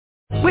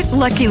With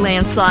Lucky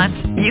Land Slots,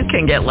 you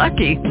can get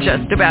lucky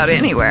just about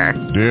anywhere.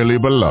 Dearly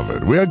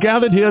beloved, we are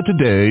gathered here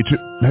today to...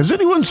 Has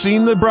anyone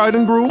seen the bride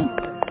and groom?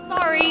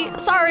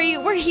 Sorry,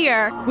 we're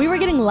here. We were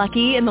getting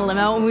lucky in the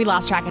limo and we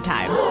lost track of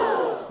time.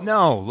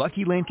 No,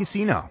 Lucky Land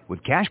Casino,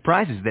 with cash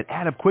prizes that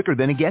add up quicker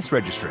than a guest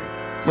registry.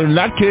 In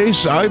that case,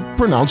 I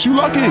pronounce you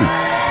lucky.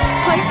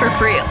 Play for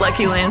free at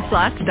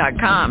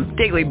LuckyLandSlots.com.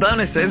 Daily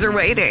bonuses are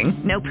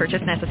waiting. No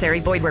purchase necessary.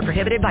 Void where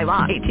prohibited by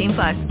law.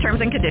 18+.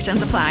 Terms and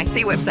conditions apply.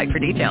 See website for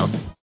details.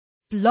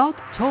 Blog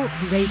Talk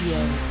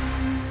Radio.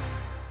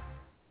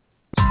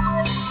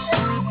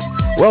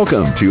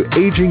 Welcome to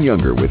Aging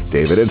Younger with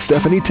David and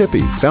Stephanie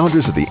Tippie,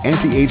 founders of the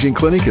Anti-Aging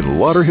Clinic in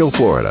Lauderhill,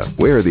 Florida,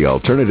 where the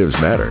alternatives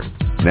matter.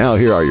 Now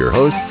here are your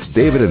hosts,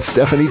 David and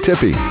Stephanie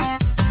Tippie.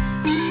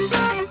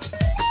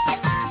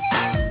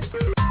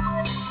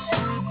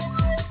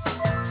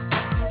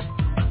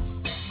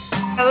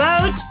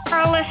 Hello to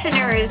our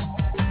listeners.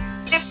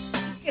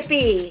 Stephanie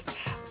Tippie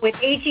with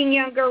Aging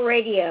Younger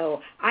Radio.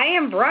 I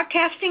am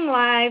broadcasting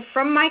live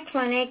from my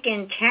clinic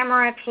in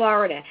Tamarack,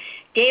 Florida.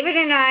 David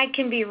and I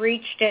can be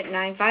reached at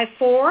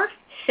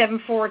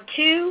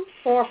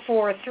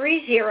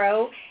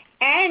 954-742-4430,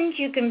 and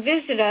you can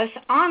visit us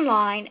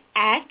online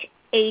at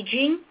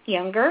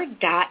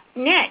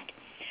agingyounger.net.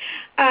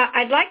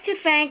 I'd like to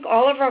thank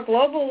all of our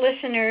global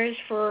listeners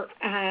for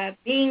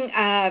being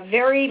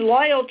very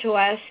loyal to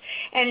us,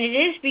 and it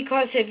is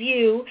because of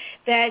you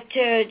that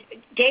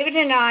David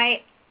and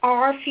I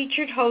are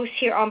featured hosts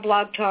here on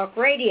Blog Talk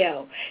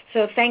Radio.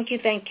 So thank you,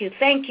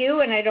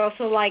 and I'd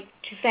also like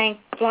to thank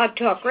Blog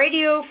Talk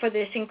Radio for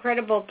this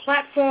incredible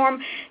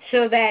platform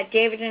so that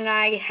David and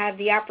I have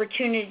the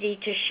opportunity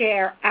to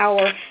share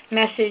our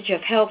message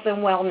of health and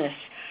wellness.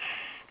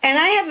 And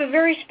I have a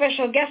very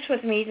special guest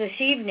with me this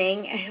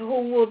evening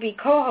who will be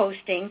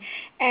co-hosting.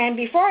 And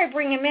before I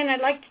bring him in,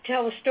 I'd like to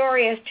tell a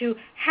story as to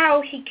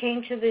how he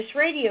came to this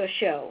radio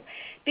show,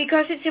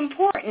 because it's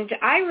important.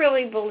 I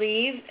really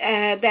believe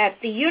that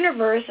the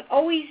universe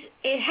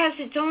it has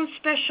its own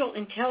special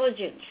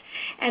intelligence.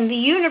 And the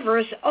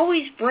universe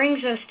always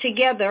brings us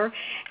together,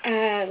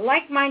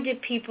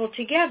 like-minded people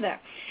together.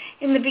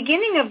 In the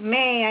beginning of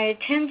May, I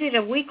attended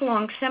a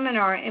week-long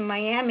seminar in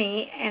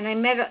Miami, and I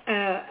met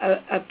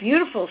a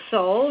beautiful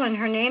soul, and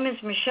her name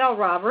is Michelle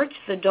Roberts,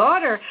 the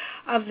daughter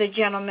of the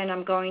gentleman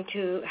I'm going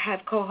to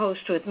have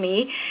co-host with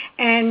me.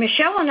 And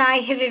Michelle and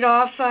I hit it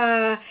off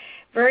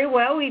very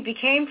well. We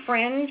became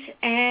friends,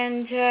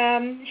 and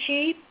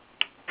she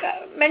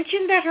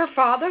mentioned that her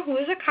father, who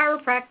is a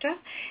chiropractor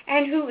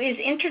and who is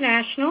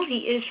international, he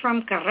is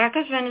from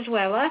Caracas,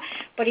 Venezuela,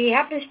 but he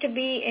happens to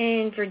be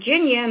in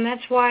Virginia, and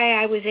that's why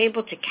I was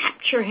able to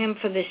capture him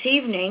for this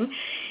evening.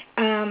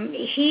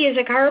 He is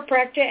a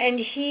chiropractor, and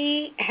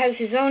he has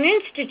his own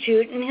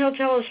institute, and he'll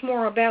tell us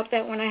more about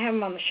that when I have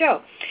him on the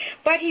show.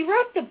 But he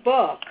wrote the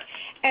book,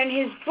 and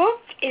his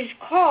book is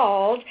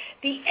called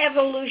The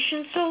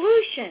Evolution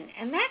Solution,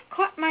 and that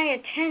caught my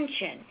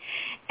attention.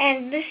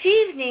 And this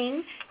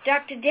evening,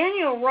 Dr.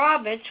 Daniel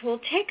Roberts will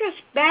take us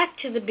back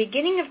to the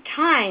beginning of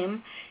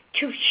time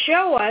to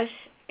show us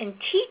and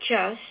teach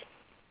us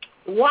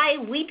why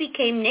we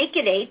became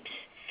naked apes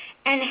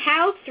and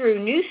how through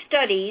new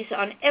studies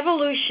on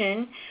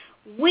evolution,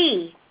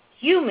 we,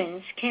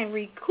 humans, can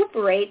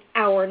recuperate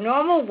our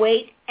normal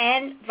weight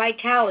and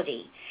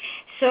vitality.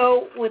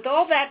 So with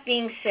all that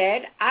being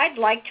said, I'd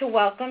like to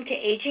welcome to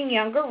Aging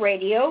Younger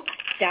Radio,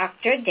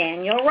 Dr.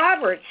 Daniel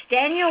Roberts.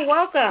 Daniel,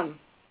 welcome.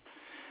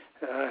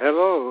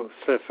 Hello,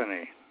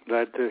 Stephanie.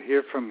 Glad to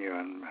hear from you.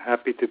 I'm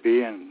happy to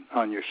be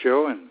on your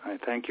show, and I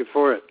thank you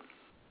for it.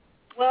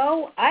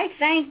 Well, I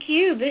thank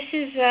you. This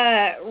is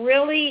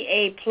really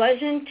a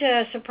pleasant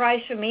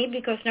surprise for me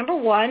because, number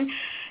one,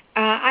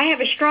 I have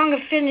a strong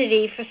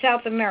affinity for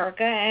South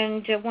America,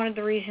 and one of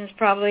the reasons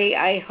probably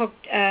I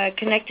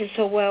connected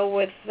so well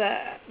with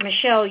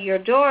Michelle, your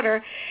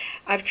daughter.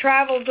 I've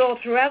traveled all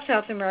throughout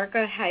South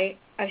America.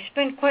 I've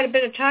spent quite a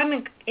bit of time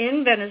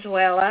in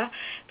Venezuela,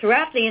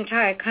 throughout the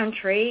entire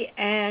country,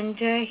 and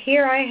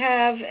here I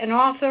have an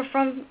author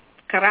from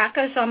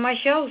Caracas on my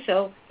show,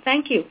 so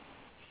thank you.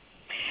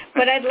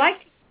 But I'd like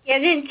to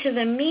get into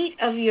the meat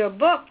of your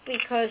book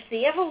because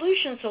the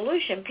Evolution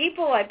Solution,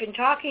 people I've been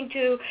talking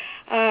to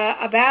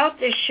about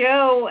this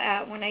show,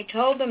 when I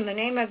told them the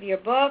name of your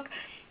book,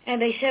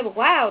 and they said,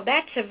 wow,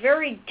 that's a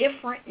very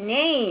different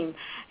name.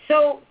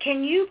 So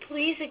can you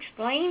please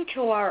explain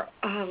to our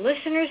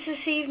listeners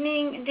this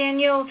evening,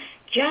 Daniel,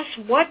 just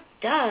what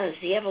does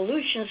the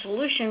Evolution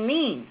Solution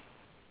mean?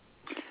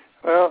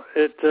 Well,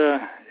 it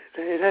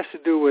has to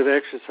do with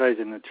exercise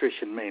and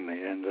nutrition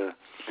mainly. And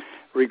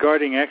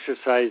regarding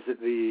exercise,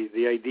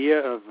 the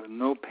idea of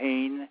no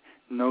pain,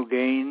 no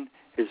gain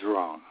is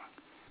wrong.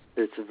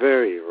 It's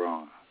very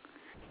wrong.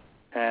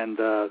 And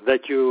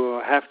that you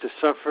have to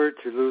suffer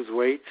to lose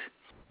weight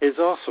is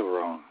also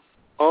wrong,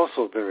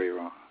 also very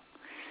wrong.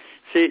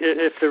 See,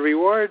 if the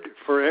reward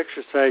for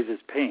exercise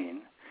is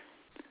pain,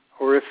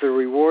 or if the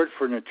reward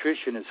for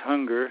nutrition is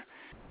hunger,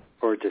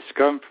 or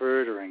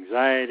discomfort, or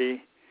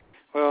anxiety,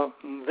 well,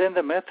 then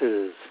the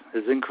method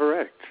is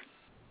incorrect.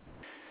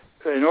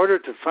 in order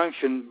to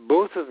function,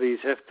 both of these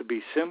have to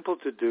be simple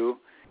to do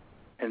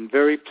and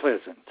very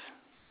pleasant,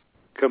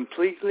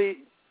 completely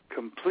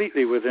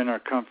within our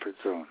comfort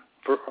zone,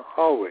 for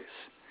always.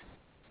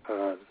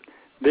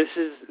 This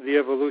is the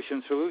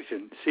evolution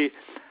solution. See,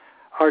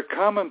 our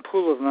common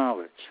pool of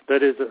knowledge,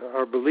 that is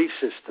our belief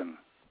system,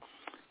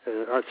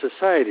 our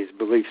society's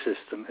belief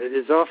system,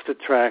 is off the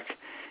track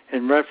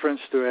in reference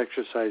to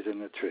exercise and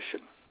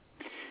nutrition.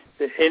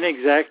 The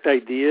inexact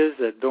ideas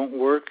that don't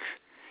work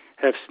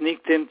have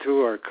sneaked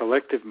into our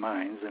collective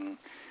minds and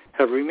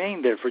have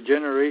remained there for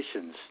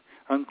generations,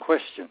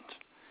 unquestioned.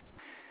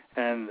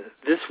 And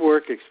this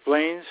work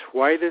explains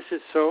why this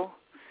is so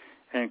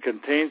and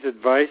contains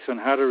advice on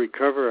how to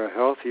recover our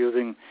health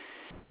using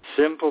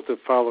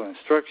simple-to-follow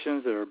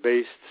instructions that are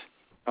based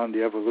on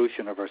the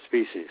evolution of our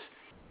species.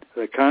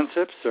 The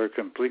concepts are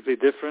completely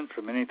different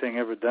from anything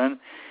ever done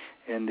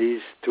in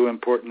these two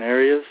important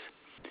areas.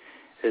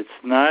 It's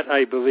not,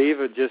 I believe,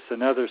 just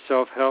another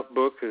self-help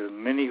book.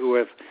 Many who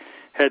have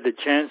had the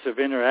chance of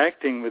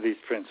interacting with these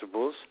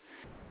principles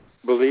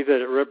believe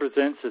that it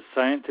represents a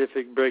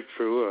scientific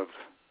breakthrough of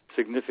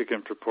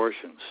significant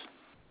proportions.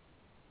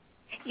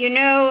 You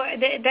know,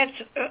 that's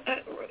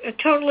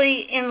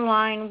totally in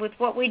line with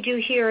what we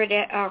do here at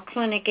our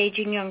clinic,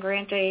 Aging Younger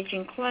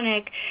Anti-Aging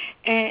Clinic.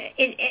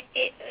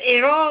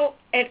 It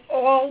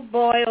all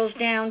boils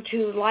down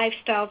to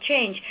lifestyle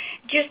change.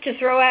 Just to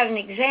throw out an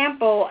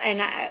example, and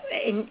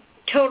in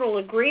total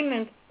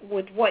agreement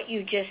with what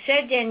you just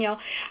said, Daniel,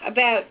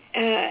 about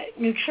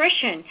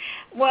nutrition.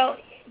 Well,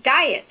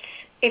 diets.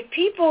 If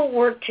people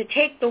were to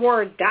take the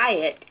word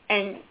diet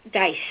and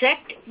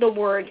dissect the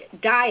word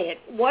diet,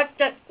 what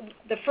the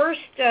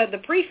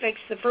prefix,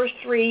 the first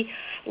three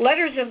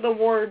letters of the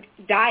word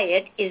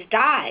diet is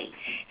die.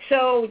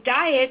 So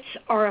diets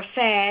are a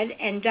fad,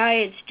 and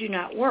diets do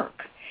not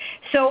work.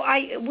 So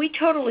we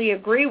totally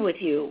agree with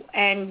you,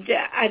 and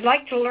I'd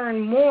like to learn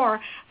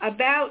more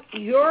about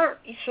your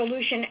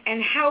solution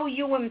and how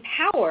you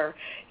empower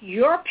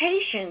your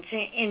patients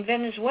in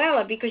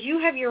Venezuela, because you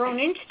have your own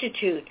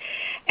institute,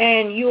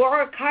 and you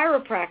are a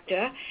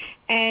chiropractor,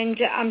 and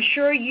I'm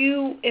sure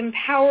you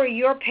empower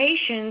your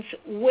patients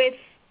with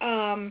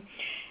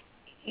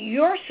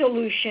your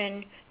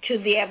solution to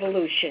the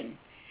evolution.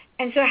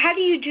 And so how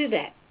do you do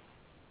that?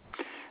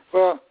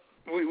 Well,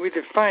 we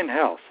define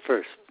health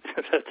first.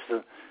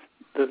 That's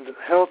the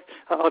health.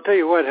 I'll tell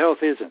you what health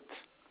isn't.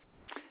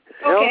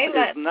 Okay,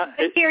 health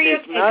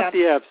is not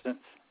the absence.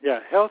 Yeah,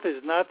 health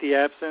is not the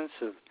absence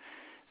of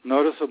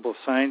noticeable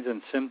signs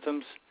and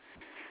symptoms.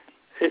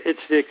 It's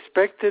the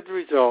expected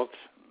result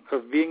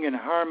of being in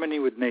harmony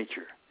with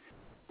nature,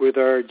 with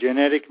our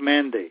genetic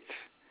mandates,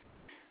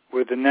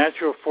 with the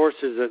natural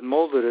forces that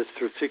molded us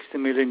through 60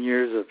 million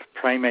years of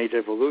primate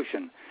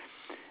evolution.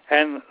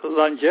 And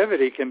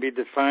longevity can be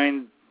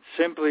defined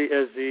simply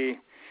as the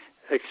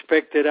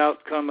expected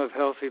outcome of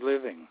healthy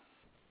living.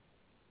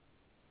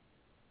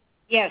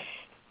 Yes.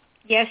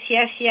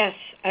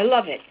 I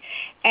love it.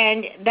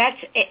 And that's,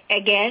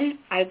 again,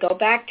 I go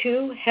back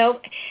to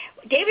health.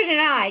 David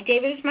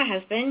is my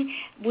husband,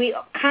 we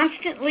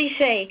constantly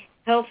say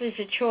health is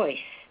a choice.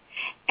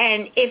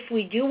 And if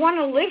we do want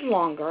to live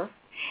longer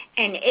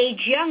and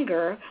age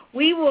younger,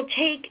 we will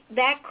take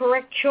that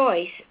correct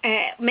choice,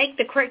 make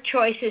the correct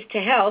choices to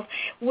health,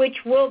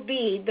 which will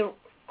be the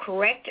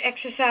correct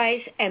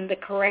exercise and the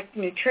correct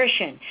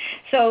nutrition.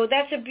 So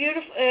that's a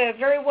beautiful,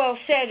 very well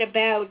said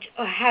about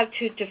how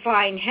to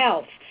define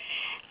health.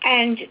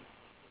 And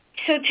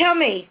so tell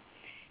me,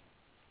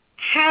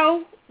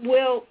 how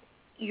will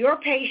your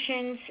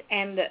patients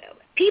and the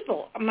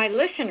people, my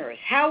listeners,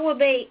 how will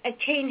they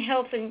attain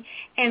health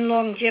and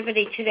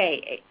longevity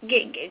today?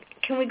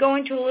 Can we go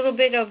into a little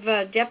bit of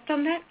depth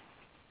on that?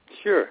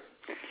 Sure.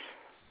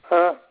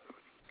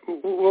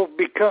 We'll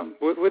become,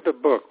 with the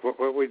book,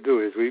 what we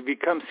do is we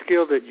become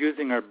skilled at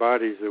using our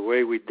bodies the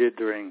way we did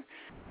during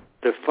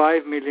the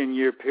 5 million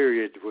year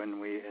period when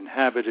we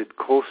inhabited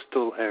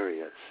coastal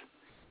areas.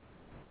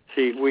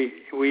 See,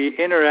 we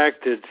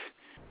interacted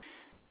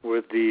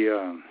with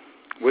the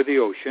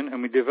ocean,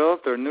 and we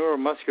developed our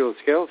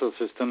neuromusculoskeletal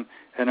system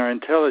and our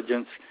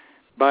intelligence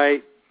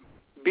by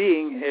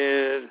being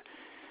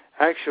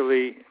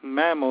actually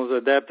mammals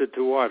adapted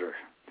to water.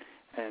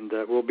 And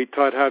we'll be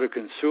taught how to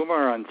consume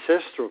our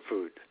ancestral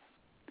food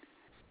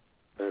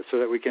so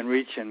that we can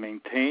reach and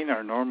maintain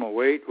our normal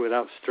weight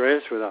without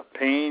stress, without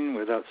pain,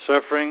 without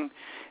suffering,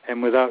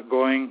 and without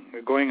going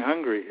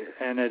hungry,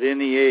 and at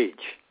any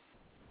age.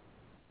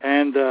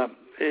 And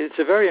it's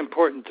very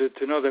important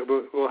to know that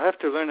we'll have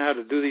to learn how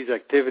to do these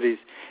activities,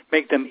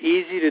 make them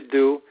easy to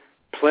do,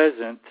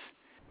 pleasant,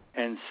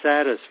 and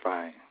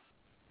satisfying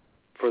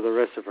for the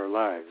rest of our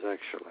lives,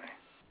 actually.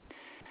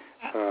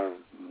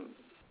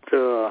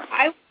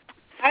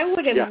 I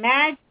would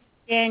imagine,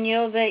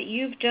 Daniel, that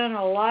you've done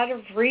a lot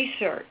of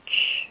research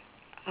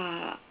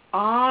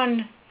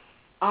on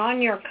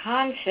your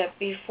concept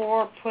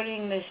before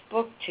putting this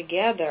book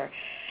together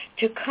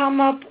to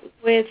come up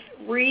with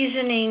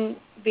reasoning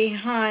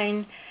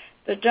behind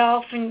the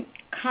dolphin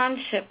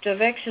concept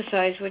of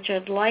exercise, which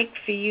I'd like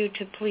for you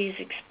to please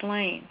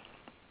explain.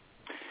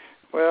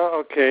 Well,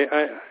 okay.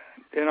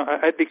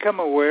 I'd become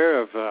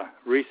aware of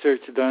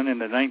research done in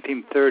the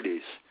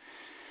 1930s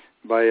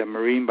by a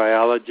marine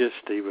biologist.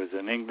 He was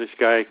an English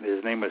guy.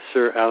 His name was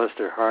Sir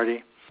Alister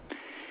Hardy.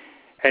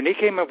 And he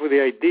came up with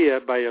the idea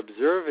by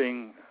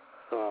observing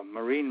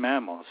marine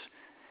mammals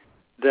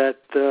that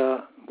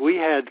we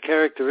had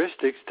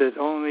characteristics that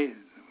only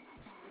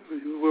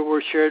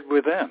were shared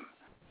with them.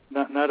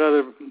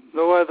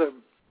 No other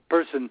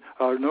person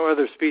or no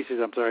other species,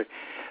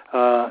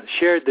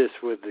 shared this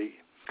with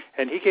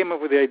and he came up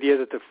with the idea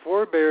that the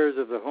forebears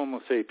of the Homo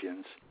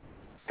sapiens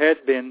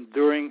had been,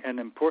 during an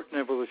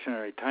important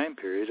evolutionary time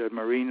period, a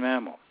marine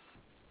mammal.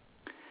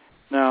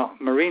 Now,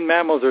 marine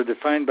mammals are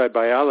defined by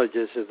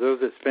biologists as those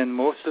that spend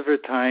most of their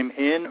time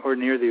in or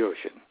near the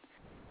ocean,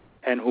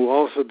 and who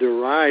also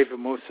derive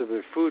most of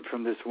their food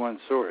from this one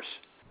source.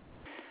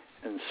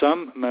 And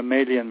some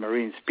mammalian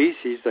marine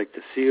species, like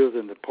the seals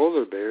and the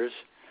polar bears,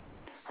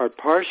 are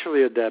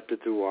partially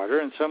adapted to water,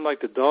 and some,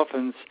 like the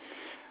dolphins,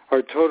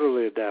 are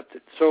totally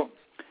adapted. So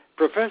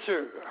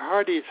Professor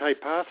Hardy's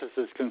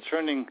hypothesis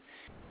concerning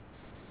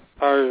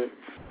our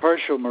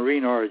partial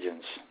marine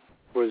origins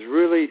was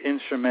really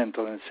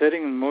instrumental in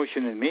setting in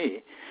motion in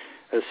me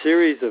a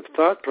series of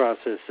thought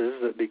processes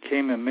that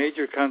became a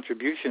major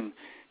contribution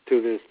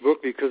to this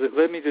book, because it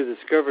led me to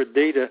discover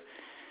data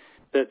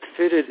that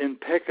fitted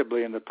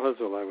impeccably in the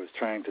puzzle I was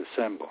trying to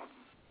assemble.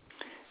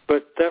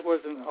 But that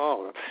wasn't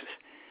all of it.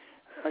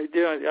 I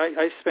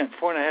spent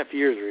 4.5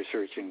 years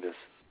researching this.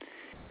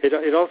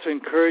 It also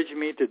encouraged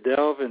me to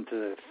delve into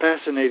the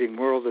fascinating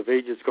world of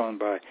ages gone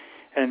by.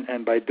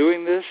 And by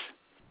doing this,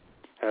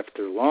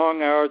 after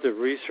long hours of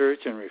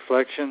research and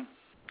reflection,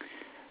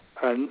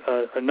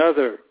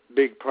 another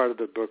big part of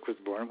the book was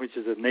born, which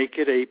is a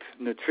naked ape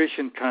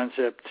nutrition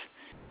concept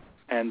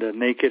and a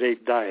naked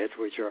ape diet,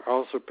 which are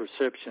also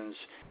perceptions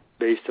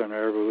based on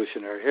our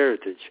evolutionary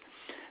heritage.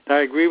 Now,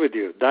 I agree with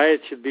you.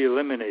 Diet should be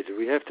eliminated.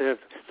 We have to have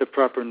the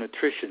proper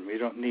nutrition. We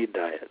don't need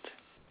diet.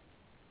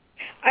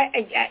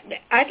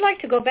 I'd like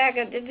to go back.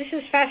 This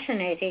is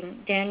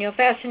fascinating, Daniel,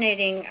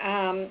 fascinating.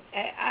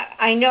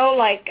 I know,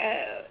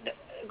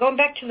 going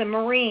back to the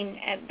marine,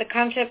 the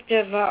concept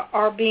of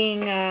our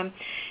being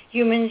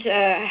humans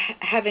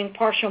having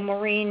partial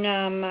marine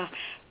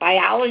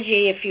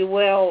biology, if you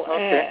will.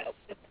 Okay.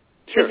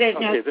 Sure.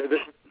 Okay.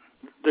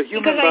 The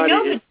human because body I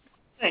know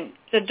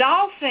the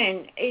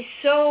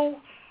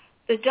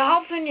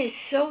dolphin is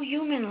so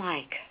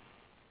human-like.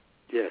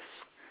 Yes,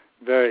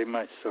 very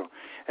much so.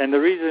 And the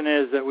reason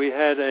is that we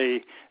had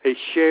a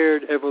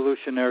shared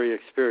evolutionary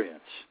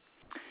experience.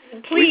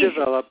 Please. We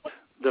developed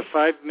the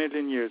 5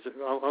 million years.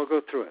 I'll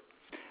go through it.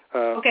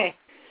 Okay.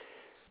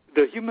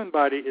 The human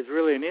body is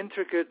really an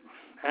intricate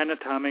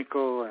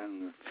anatomical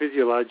and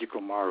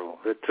physiological marvel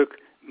that took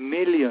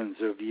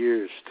millions of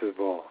years to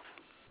evolve.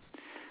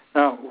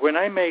 Now, when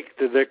I make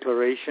the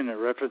declaration in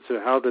reference to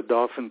how the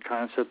dolphin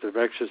concept of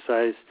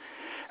exercise,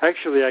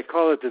 actually I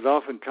call it the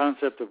dolphin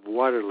concept of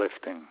water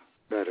lifting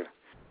better.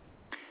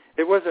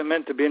 It wasn't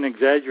meant to be an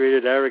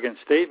exaggerated, arrogant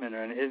statement.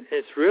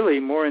 It's really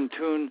more in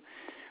tune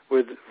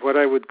with what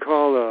I would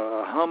call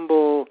a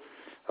humble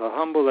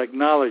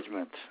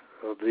acknowledgement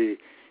of the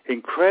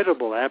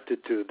incredible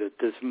aptitude that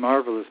this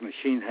marvelous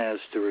machine has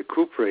to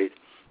recuperate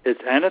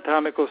its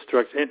anatomical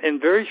structure in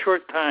very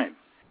short time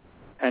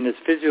and its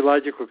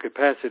physiological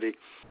capacity,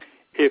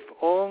 if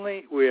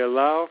only we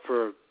allow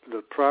for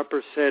the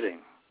proper setting,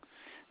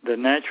 the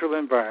natural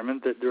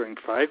environment that during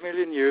 5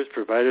 million years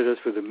provided us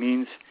with the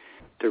means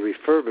to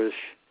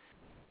refurbish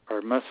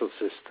our muscle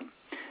system.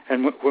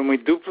 And when we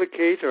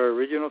duplicate our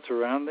original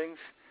surroundings,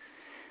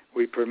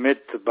 we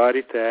permit the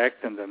body to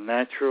act in the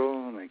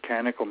natural,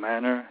 mechanical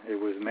manner it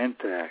was meant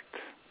to act.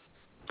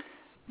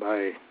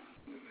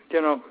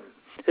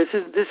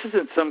 This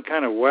isn't some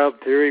kind of wild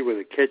theory with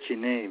a catchy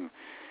name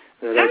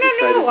that I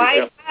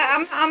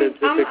decided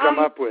to come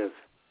up with.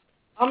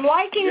 I'm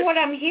liking what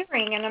I'm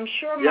hearing, and I'm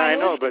sure my I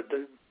know, but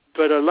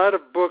a lot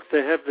of books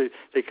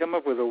they come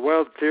up with a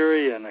wild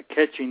theory and a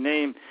catchy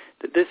name.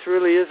 That this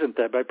really isn't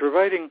that. By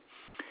providing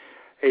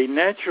a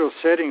natural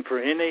setting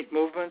for innate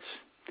movements,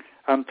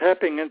 I'm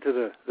tapping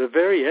into the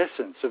very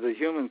essence of the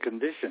human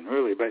condition,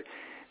 really, by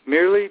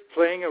merely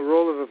playing a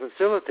role of a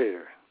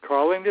facilitator,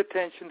 calling the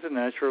attention to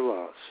natural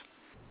laws.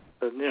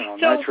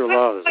 Natural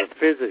laws of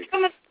physics.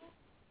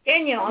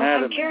 Daniel,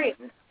 I'm curious.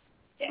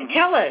 Mm-hmm.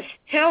 Tell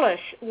us,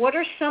 what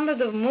are some of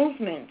the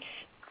movements?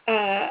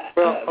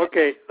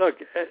 Okay,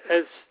 look,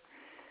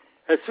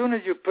 as soon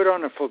as you put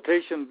on a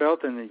flotation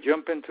belt and you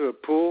jump into a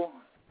pool,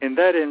 in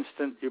that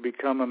instant you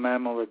become a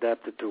mammal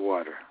adapted to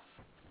water,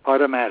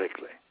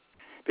 automatically.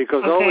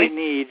 Because all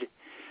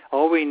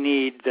we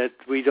need that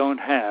we don't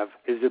have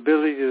is the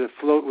ability to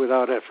float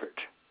without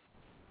effort,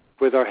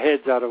 with our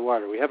heads out of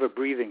water. We have a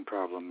breathing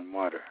problem in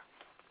water.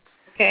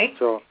 Okay.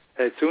 So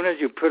as soon as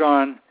you put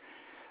on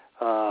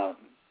a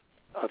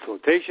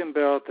flotation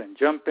belt and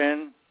jump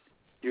in,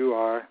 you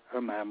are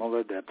a mammal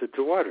adapted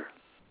to water.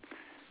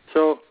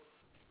 So,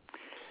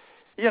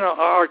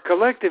 our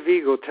collective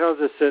ego tells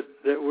us that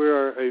we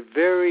are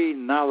very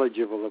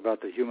knowledgeable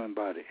about the human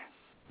body.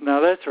 Now,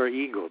 that's our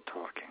ego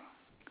talking.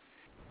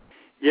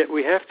 Yet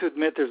we have to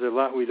admit there's a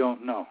lot we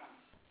don't know.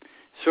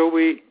 So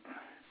we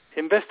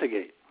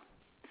investigate.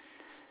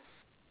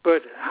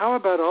 But how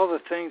about all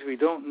the things we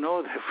don't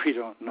know that we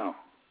don't know?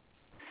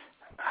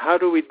 How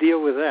do we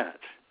deal with that?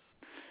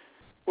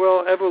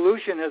 Well,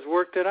 evolution has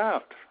worked it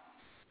out.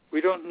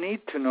 We don't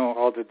need to know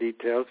all the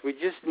details. We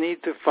just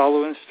need to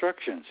follow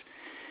instructions.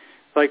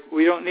 Like,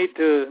 we don't need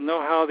to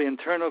know how the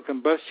internal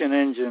combustion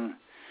engine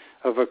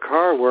of a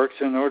car works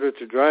in order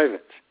to drive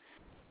it.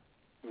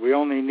 We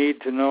only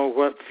need to know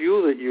what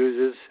fuel it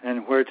uses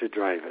and where to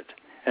drive it.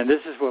 And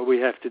this is what we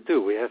have to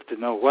do. We have to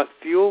know what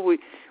fuel we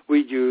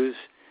use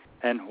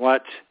and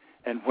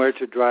where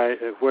to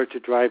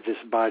drive this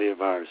body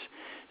of ours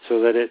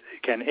so that it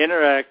can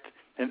interact.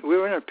 And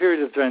we're in a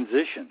period of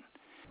transition.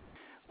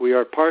 We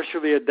are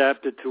partially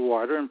adapted to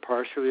water and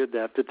partially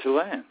adapted to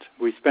land.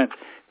 We spent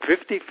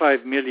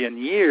 55 million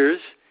years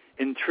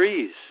in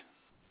trees,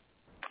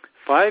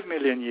 5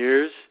 million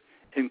years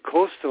in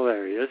coastal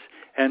areas,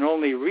 and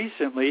only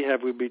recently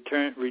have we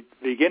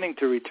beginning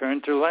to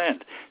return to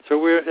land. So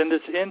we're in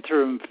this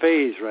interim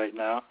phase right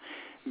now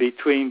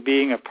between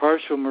being a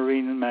partial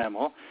marine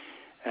mammal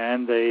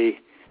and a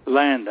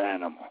land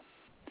animal.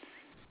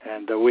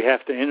 And we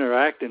have to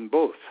interact in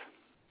both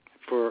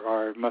for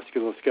our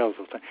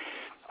musculoskeletal thing.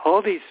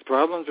 All these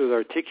problems with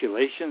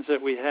articulations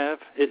that we have,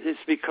 it's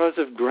because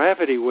of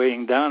gravity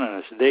weighing down on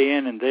us day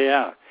in and day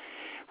out.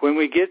 When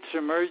we get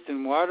submerged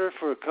in water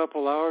for a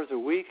couple hours a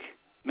week,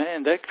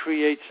 man, that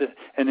creates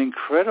an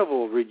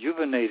incredible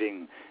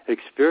rejuvenating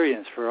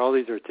experience for all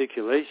these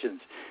articulations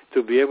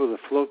to be able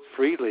to float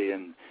freely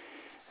and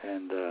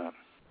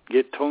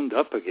get toned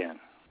up again.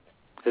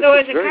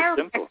 It's very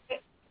simple.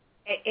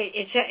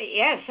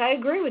 Yes, I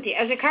agree with you.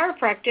 As a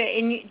chiropractor,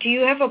 do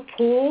you have a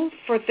pool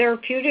for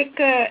therapeutic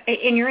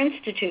in your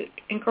institute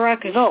in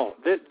Caracas? No,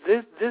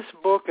 this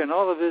book and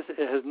all of this,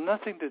 it has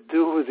nothing to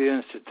do with the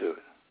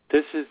institute.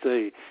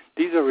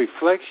 These are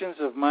reflections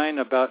of mine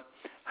about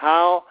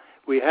how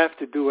we have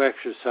to do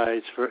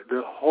exercise for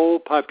the whole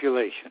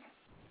population.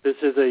 This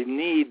is a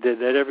need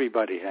that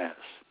everybody has.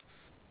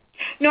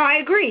 No, I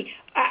agree.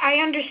 I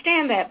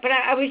understand that, but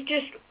I was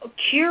just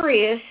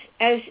curious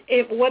as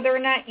if whether or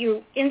not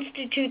you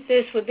institute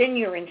this within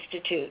your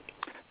institute.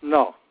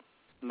 No.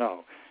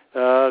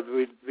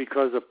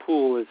 Because a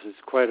pool is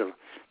quite a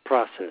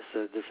process.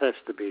 This has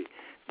to be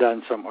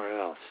done somewhere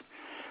else.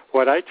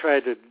 What I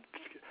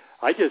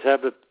just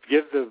have to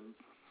give the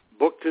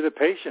book to the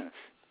patients.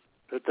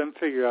 Let them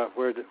figure out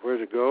where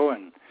to go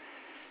and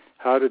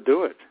how to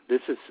do it.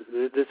 This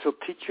will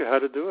teach you how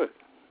to do it.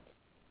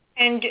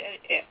 And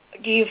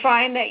do you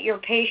find that your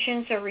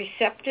patients are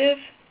receptive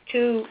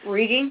to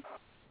reading?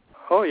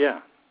 Oh, yeah.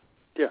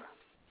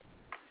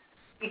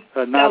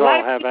 Not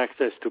all have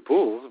access to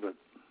pools, but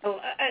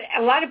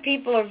a lot of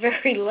people are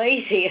very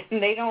lazy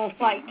and they don't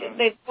like to.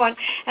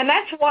 And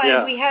that's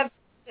why we have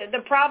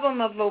the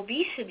problem of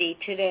obesity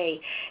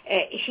today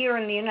here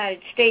in the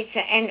United States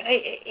and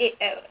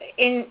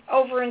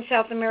over in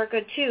South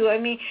America too. I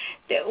mean,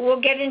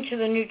 we'll get into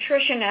the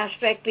nutrition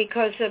aspect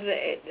because of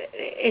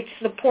it's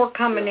the poor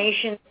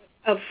combination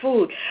of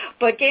food.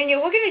 But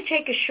Daniel, we're going to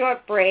take a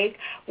short break.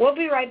 We'll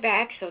be right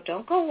back, so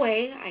don't go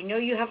away. I know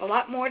you have a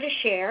lot more to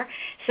share.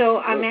 So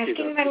I'm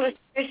asking my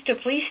listeners to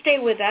please stay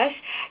with us.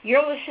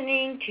 You're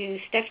listening to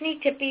Stephanie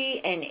Tippie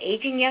and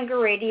Aging Younger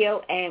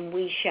Radio, and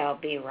we shall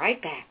be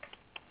right back.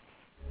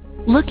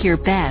 Look your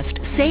best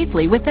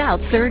safely without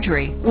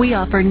surgery. We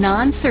offer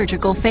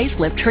non-surgical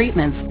facelift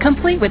treatments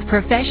complete with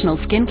professional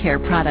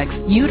skincare products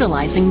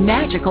utilizing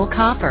magical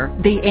copper.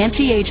 The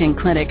Anti-Aging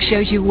Clinic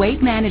shows you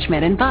weight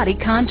management and body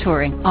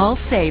contouring, all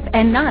safe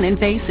and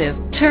non-invasive.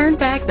 Turn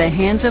back the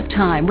hands of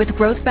time with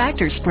growth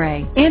factor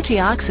spray.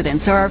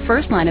 Antioxidants are our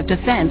first line of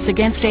defense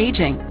against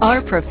aging.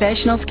 Our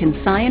professionals can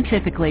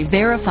scientifically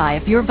verify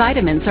if your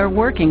vitamins are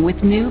working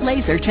with new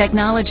laser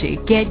technology.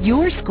 Get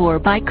your score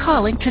by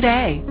calling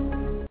today.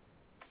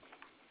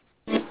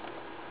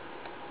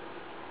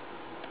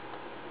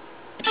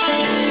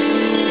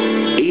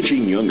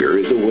 Aging younger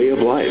is a way of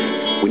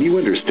life. When you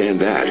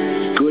understand that,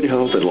 good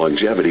health and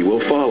longevity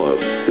will follow.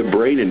 The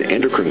brain and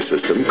endocrine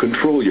system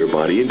control your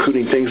body,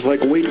 including things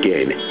like weight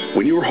gain.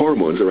 When your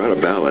hormones are out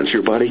of balance,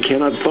 your body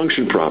cannot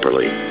function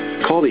properly.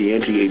 Call the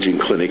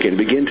Anti-Aging Clinic and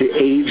begin to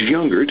age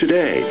younger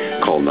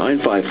today. Call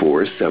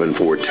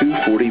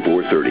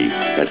 954-742-4430.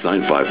 That's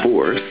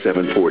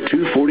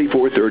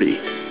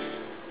 954-742-4430.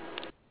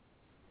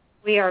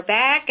 We are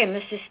back, and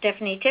this is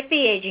Stephanie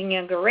Tippie, Aging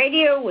Younger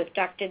Radio, with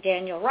Dr.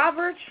 Daniel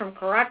Roberts from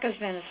Caracas,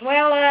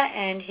 Venezuela,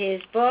 and his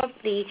book,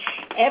 The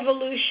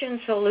Evolution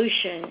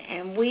Solution.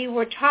 And we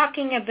were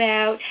talking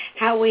about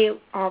how we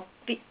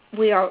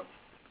are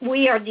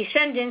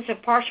descendants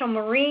of partial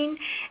marine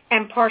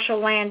and partial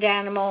land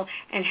animal,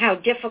 and how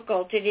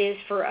difficult it is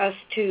for us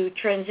to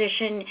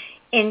transition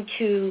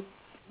into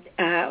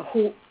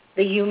the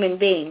human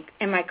being.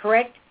 Am I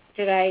correct?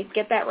 Did I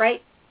get that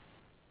right,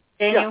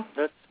 Daniel?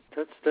 Yeah,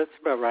 that's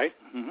about right.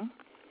 Mm-hmm.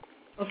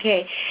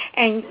 Okay,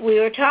 and we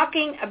were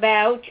talking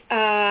about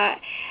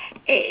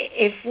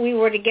if we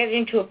were to get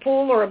into a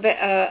pool or a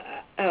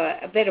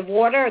bit of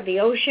water, or the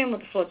ocean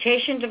with a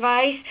flotation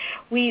device,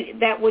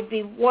 that would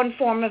be one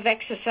form of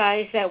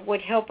exercise that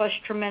would help us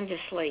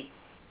tremendously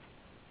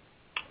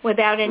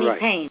without any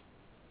pain.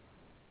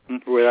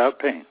 Without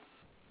pain.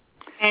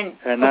 And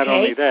not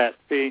only that,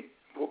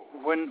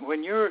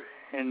 when you're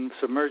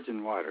submerged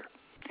in water,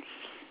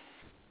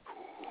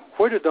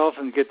 where do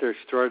dolphins get their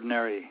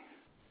extraordinary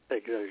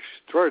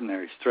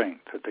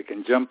strength that they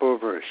can jump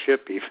over a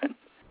ship even?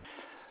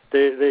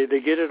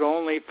 They get it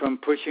only from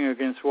pushing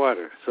against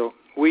water. So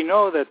we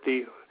know that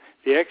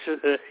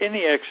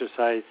any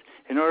exercise,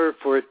 in order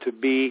for it to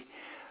be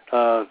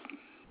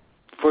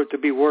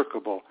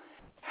workable,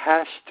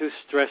 has to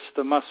stress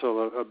the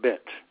muscle a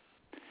bit.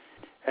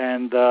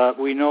 And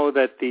we know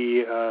that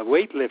the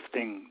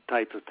weightlifting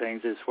type of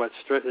things is what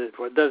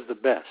does the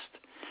best.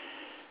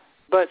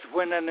 But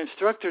when an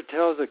instructor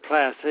tells a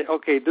class, say,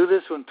 okay, do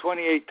this one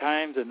 28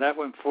 times and that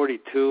one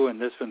 42 and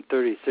this one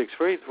 36,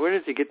 where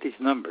does he get these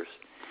numbers?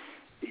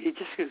 He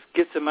just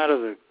gets them out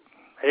of the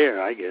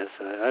air, I guess.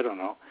 I don't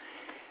know.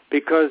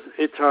 Because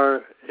it's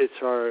our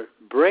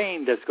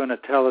brain that's going to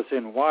tell us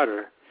in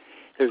water.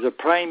 There's a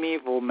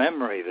primeval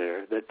memory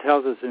there that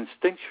tells us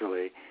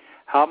instinctually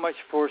how much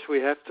force we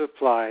have to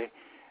apply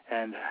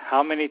and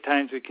how many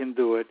times we can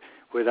do it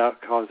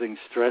without causing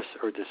stress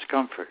or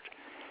discomfort.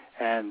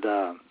 And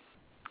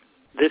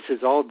this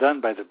is all done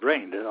by the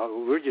brain.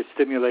 We're just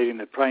stimulating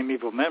the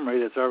primeval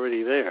memory that's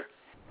already there.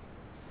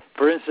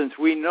 For instance,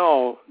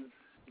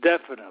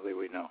 definitely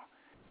we know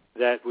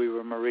that we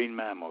were marine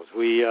mammals.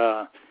 We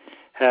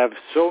have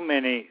so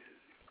many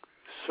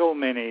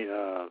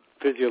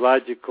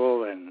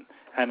physiological and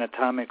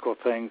anatomical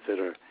things that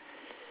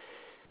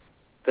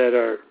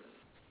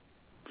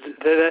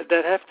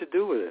have to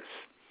do with this.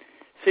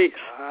 See,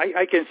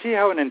 I can see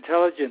how an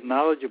intelligent,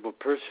 knowledgeable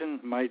person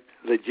might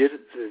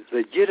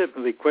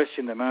legitimately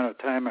question the amount of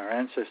time our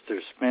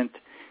ancestors spent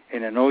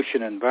in an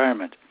ocean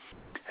environment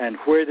and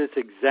where this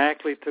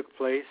exactly took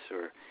place,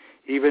 or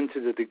even to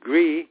the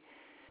degree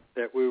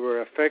that we were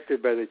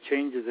affected by the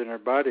changes in our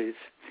bodies.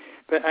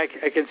 But I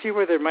can see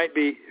where there might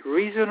be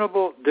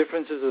reasonable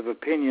differences of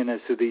opinion as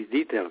to these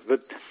details.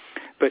 But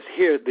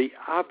here, the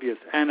obvious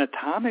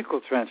anatomical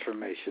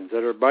transformations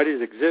that our bodies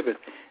exhibit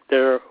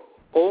that are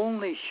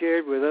only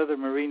shared with other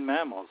marine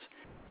mammals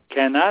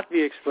cannot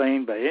be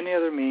explained by any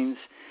other means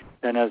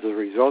than as a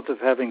result of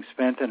having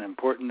spent an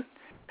important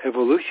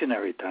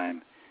evolutionary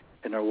time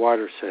in a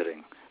water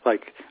setting.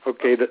 Like,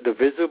 okay, the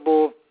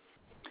visible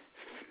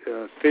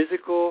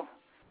physical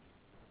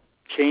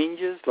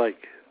changes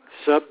like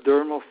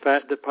subdermal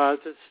fat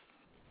deposits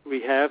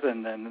we have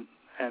and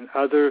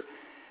other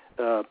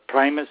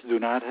primates do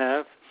not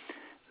have.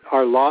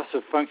 Our loss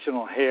of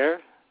functional hair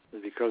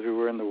is because we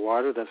were in the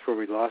water. That's where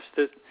we lost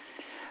it.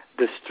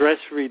 The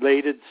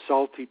stress-related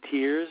salty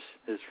tears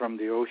is from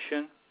the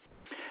ocean.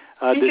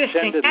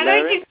 Descended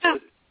larynx.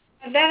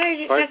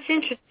 That's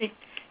interesting.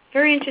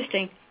 Very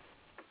interesting.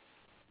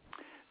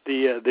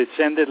 The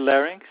descended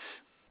larynx,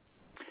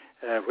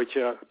 which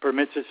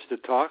permits us to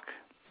talk.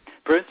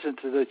 For instance,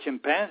 the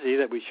chimpanzee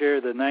that we share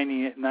the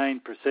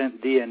 99%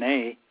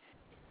 DNA,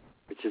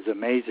 which is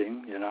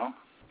amazing,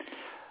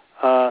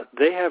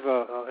 they have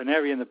an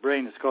area in the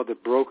brain that's called the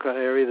Broca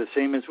area, the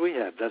same as we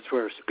have. That's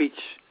where speech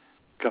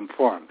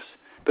conforms.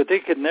 But they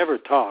could never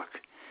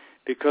talk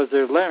because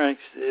their larynx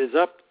is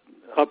up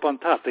on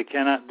top. They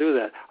cannot do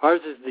that.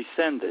 Ours is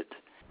descended.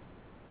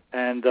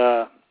 And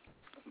the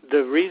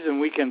reason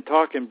we can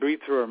talk and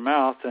breathe through our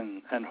mouth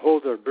and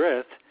hold our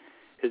breath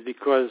is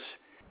because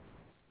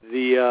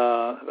the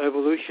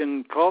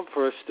evolution called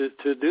for us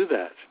to do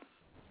that.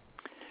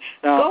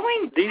 Now,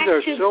 these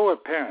are so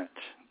apparent.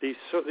 These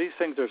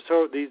things are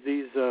so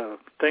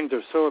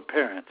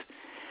apparent.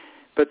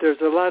 But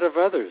there's a lot of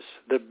others.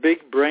 The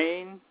big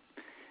brain,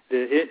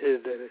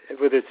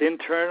 with its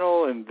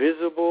internal and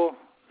visible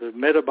the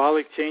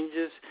metabolic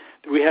changes.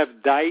 We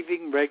have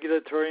diving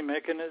regulatory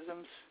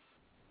mechanisms.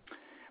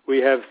 We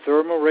have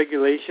thermal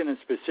regulation and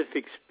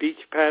specific speech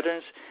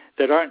patterns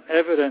that aren't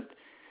evident,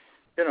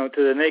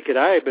 to the naked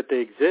eye, but they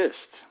exist.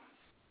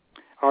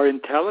 Our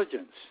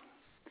intelligence.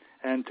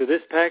 And to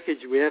this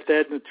package, we have to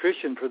add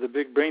nutrition, for the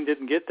big brain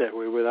didn't get that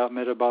way without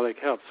metabolic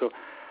health. So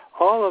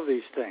all of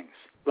these things,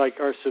 like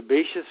our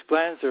sebaceous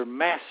glands, are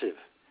massive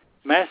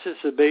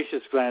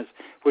sebaceous glands,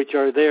 which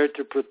are there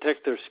to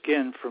protect our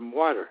skin from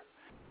water.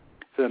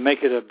 So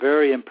make it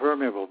very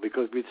impermeable,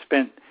 because we've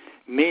spent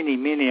many,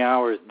 many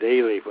hours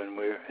daily when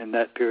we're in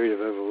that period of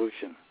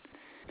evolution.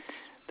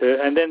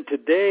 And then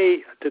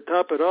today, to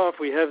top it off,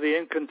 we have the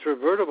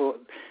incontrovertible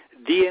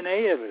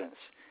DNA evidence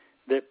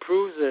that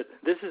proves that,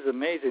 this is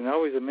amazing, it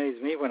always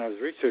amazed me when I was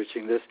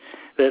researching this,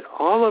 that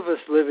all of us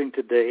living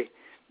today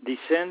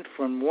descend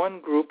from one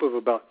group of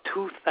about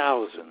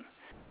 2,000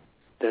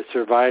 that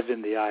survived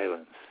in the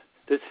islands.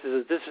 This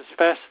is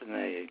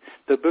fascinating.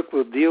 The book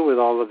will deal with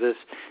all of this.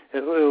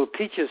 It will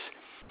teach us,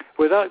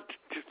 without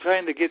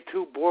trying to get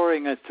too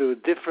boring as to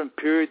different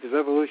periods of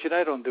evolution.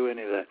 I don't do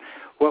any of that.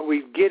 What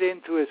we get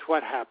into is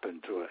what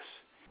happened to us.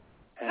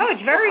 And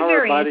it's very, how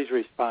very our bodies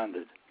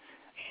responded.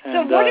 And,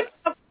 so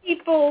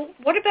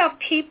what about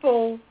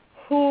people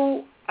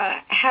who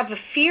have a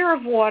fear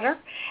of water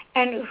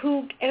and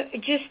who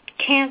just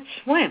can't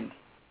swim?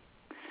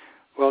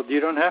 Well, you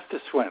don't have to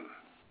swim.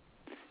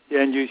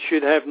 And you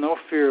should have no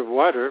fear of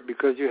water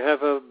because you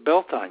have a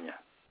belt on you.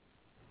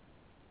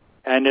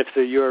 And if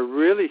you're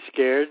really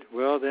scared,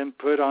 well, then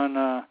put on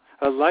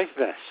a life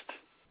vest.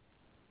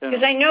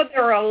 Because I know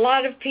there are a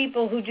lot of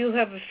people who do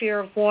have a fear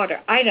of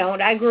water. I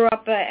don't. I grew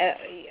up,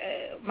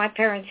 my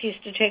parents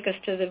used to take us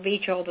to the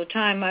beach all the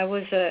time. I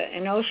was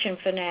an ocean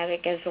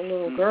fanatic as a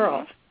little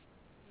girl.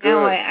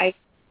 Now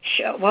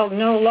well,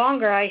 no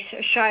longer. I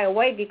shy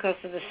away because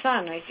of the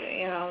sun.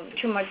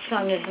 Too much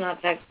sun is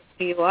not that good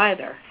for you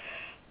either.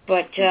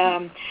 But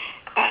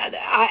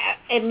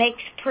it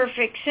makes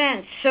perfect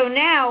sense. So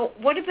now,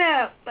 what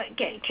about,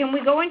 can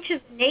we go into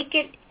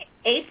naked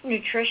ape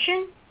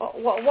nutrition?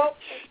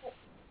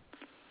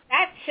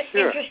 That's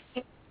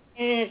interesting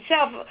in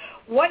itself.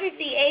 What did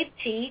the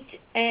apes eat,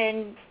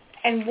 and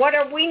what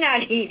are we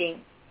not eating?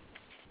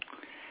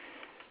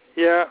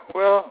 Yeah,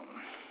 well,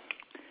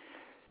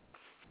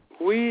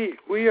 we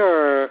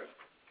are,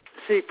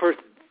 for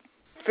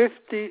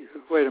 50,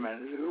 wait a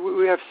minute,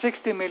 we have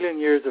 60 million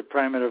years of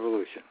primate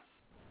evolution.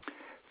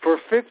 For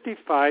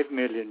 55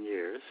 million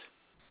years,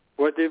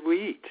 what did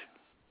we eat?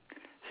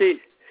 See,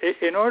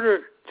 in order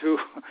to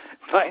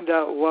find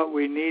out what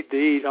we need to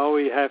eat, all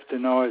we have to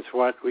know is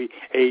what we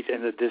ate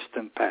in the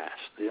distant past.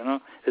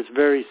 It's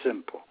very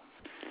simple.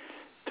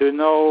 To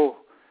know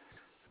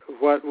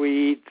what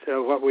we eat,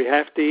 what we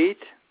have to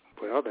eat,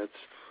 well,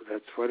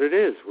 that's what it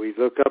is. We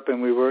looked up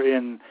and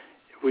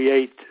we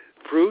ate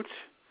fruit,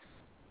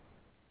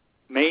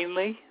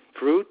 mainly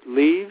fruit,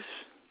 leaves,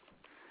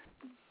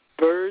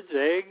 birds,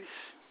 eggs.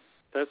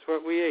 That's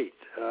what we ate.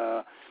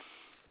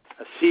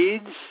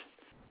 Seeds,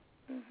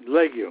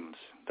 legumes.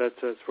 That's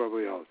what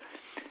we ate.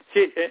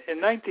 See, in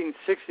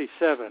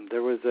 1967,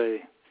 there was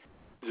a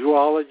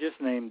zoologist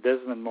named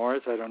Desmond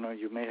Morris. I don't know,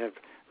 you may have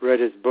read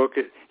his book.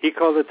 He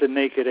called it the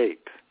naked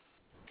ape.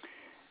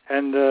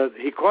 And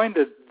he coined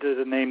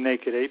the name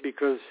naked ape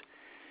because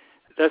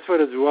that's what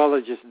a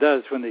zoologist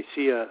does when they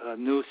see a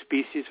new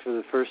species for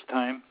the first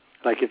time.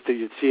 Like if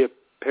you'd see a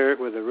parrot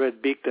with a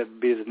red beak, that would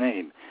be the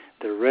name,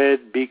 the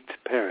red-beaked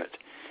parrot.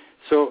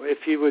 So a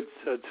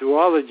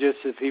zoologist,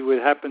 if he would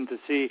happen to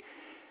see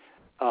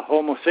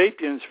Homo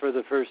sapiens for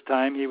the first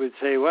time, he would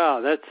say,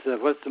 wow, that's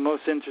what's the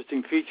most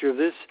interesting feature of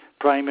this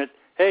primate?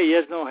 Hey, he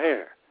has no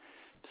hair.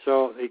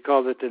 So he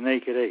called it the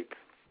naked ape.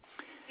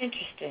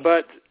 Interesting.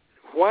 But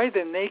why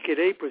the naked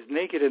ape was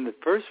naked in the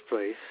first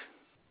place,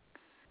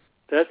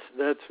 that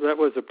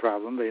was a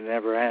problem they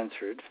never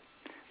answered.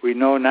 We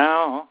know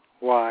now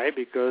why,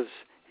 because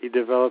he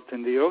developed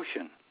in the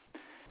ocean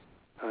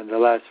in the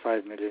last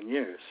 5 million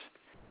years.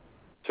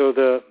 So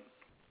the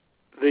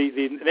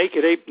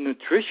naked ape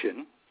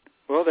nutrition,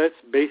 well, that's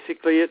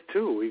basically it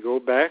too. We go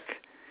back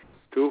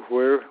to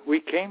where we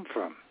came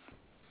from.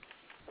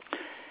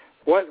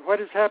 What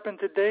has happened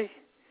today?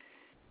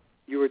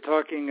 You were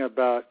talking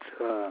about,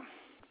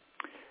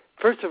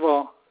 first of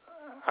all,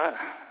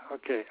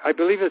 I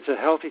believe it's a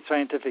healthy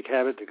scientific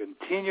habit to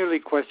continually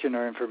question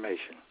our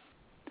information.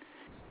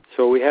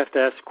 So we have to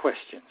ask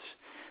questions.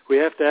 We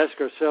have to ask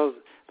ourselves,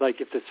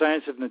 like, if the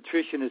science of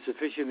nutrition is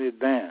sufficiently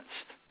advanced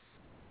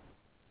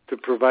to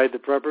provide the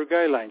proper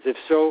guidelines. If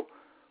so,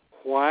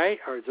 why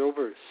are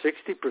over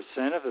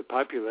 60% of the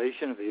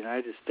population of the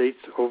United States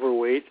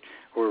overweight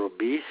or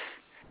obese?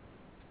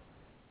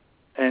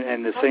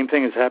 And the same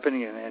thing is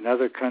happening in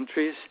other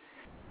countries.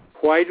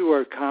 Why do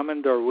our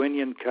common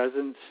Darwinian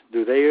cousins,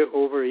 do they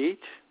overeat?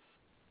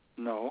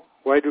 No.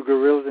 Why do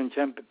gorillas and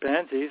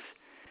chimpanzees,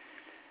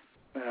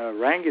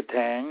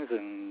 orangutans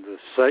and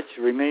such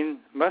remain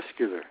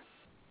muscular?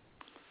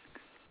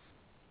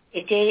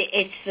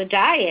 It's the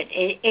diet.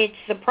 It's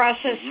the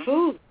processed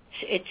foods.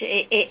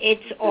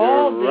 It's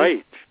all the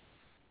right.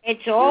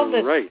 It's all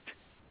You're the right.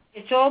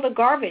 It's all the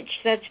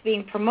garbage that's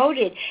being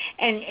promoted,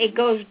 and it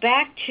goes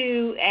back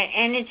to,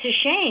 and it's a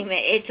shame.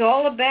 It's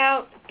all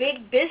about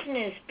big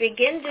business, big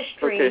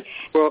industry. Okay.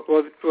 Well,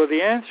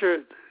 the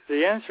answer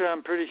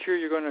I'm pretty sure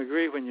you're going to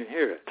agree when you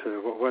hear it.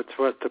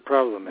 What the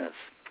problem is.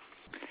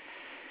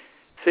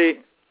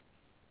 See,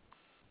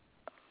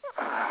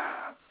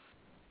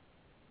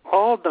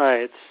 all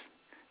diets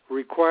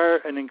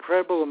require an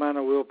incredible amount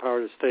of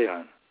willpower to stay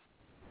on.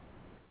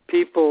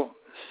 People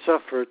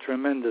suffer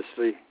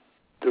tremendously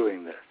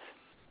doing this.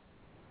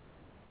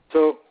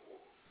 So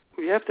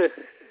we have to.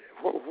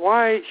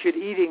 Why should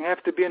eating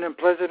have to be an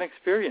unpleasant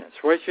experience?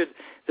 Why should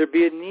there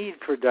be a need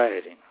for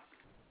dieting?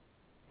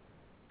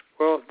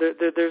 Well,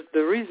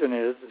 the reason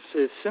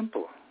is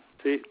simple.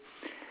 See,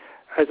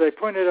 as I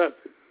pointed out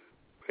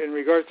in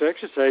regards to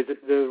exercise,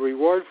 the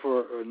reward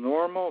for a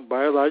normal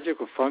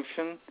biological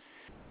function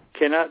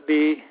cannot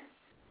be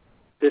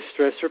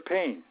distress or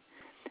pain.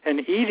 And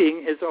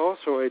eating is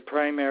also a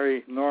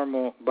primary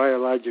normal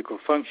biological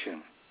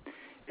function.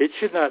 It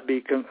should not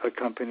be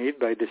accompanied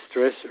by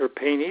distress or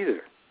pain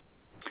either.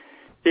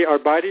 See, our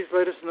bodies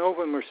let us know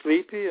when we're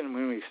sleepy and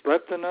when we've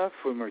slept enough,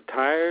 when we're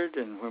tired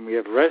and when we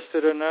have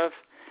rested enough,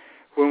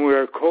 when we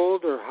are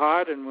cold or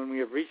hot and when we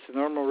have reached the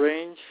normal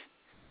range,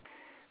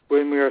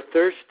 when we are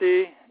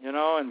thirsty,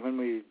 and when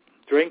we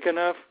drink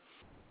enough,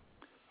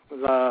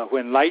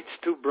 when light's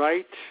too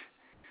bright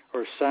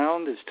or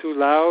sound is too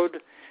loud,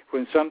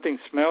 when something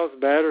smells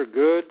bad or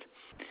good.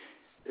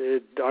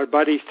 Our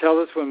bodies tell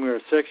us when we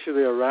are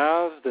sexually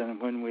aroused and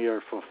when we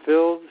are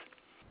fulfilled,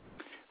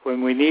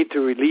 when we need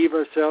to relieve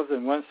ourselves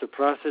and once the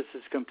process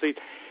is complete.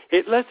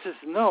 It lets us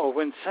know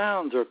when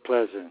sounds are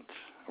pleasant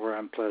or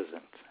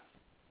unpleasant,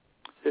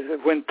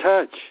 when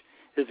touch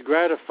is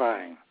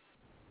gratifying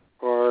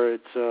or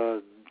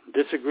it's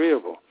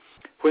disagreeable,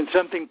 when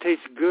something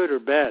tastes good or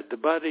bad. The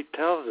body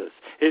tells us.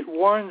 It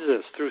warns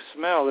us through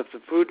smell if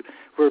the food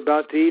we're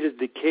about to eat is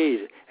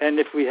decayed, and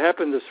if we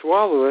happen to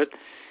swallow it,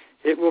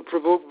 it will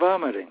provoke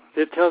vomiting.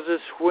 It tells us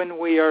when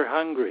we are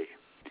hungry.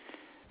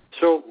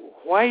 So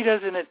why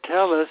doesn't it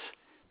tell us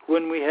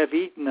when we have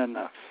eaten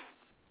enough?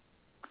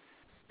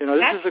 This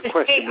is a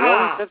question. We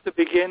always have to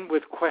begin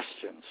with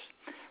questions.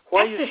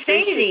 Why is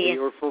satiety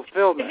or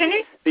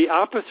fulfillment the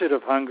opposite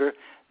of hunger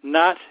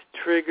not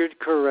triggered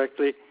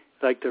correctly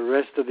like the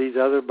rest of these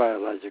other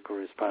biological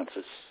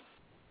responses?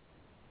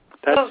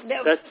 That's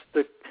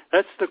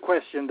the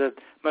question that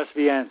must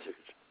be answered.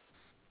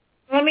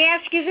 Let me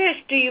ask you this.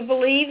 Do you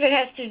believe it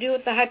has to do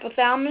with the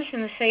hypothalamus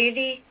and the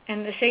satiety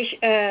and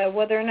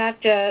whether or not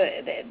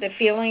the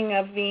feeling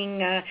of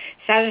being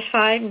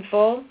satisfied and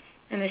full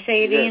and the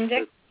satiety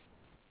index?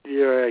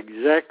 You're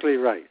exactly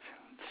right.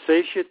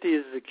 Satiety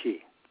is the key.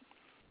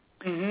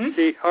 Mm-hmm.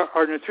 See,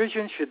 our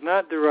nutrition should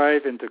not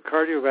derive into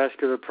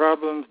cardiovascular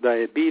problems,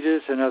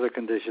 diabetes, and other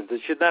conditions.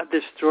 It should not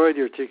destroy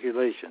the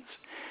articulations.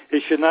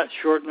 It should not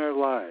shorten our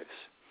lives.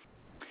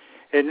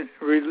 In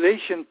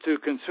relation to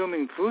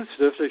consuming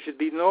foodstuffs, there should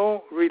be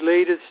no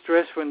related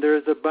stress when there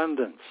is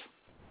abundance.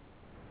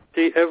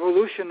 The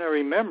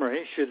evolutionary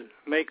memory should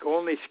make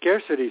only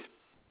scarcity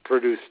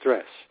produce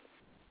stress,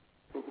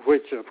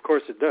 which, of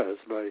course, it does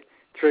by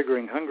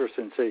triggering hunger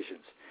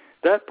sensations.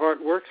 That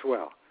part works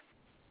well.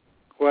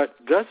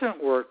 What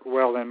doesn't work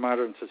well in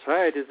modern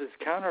society is its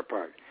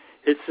counterpart.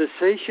 It's the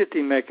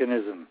satiety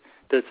mechanism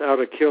that's out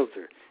of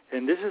kilter,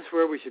 and this is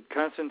where we should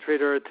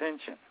concentrate our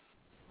attention.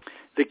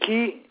 The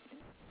key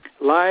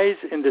lies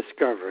in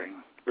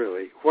discovering,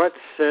 really, what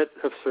set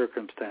of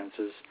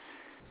circumstances,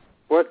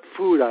 what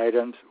food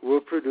items will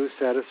produce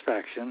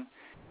satisfaction,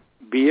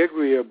 be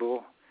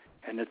agreeable,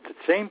 and at the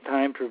same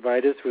time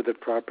provide us with the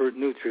proper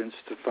nutrients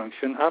to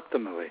function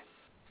optimally.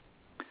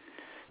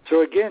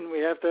 So again, we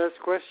have to ask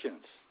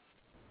questions.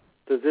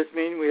 Does this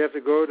mean we have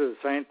to go to the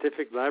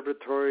scientific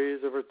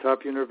laboratories of our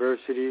top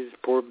universities,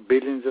 pour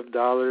billions of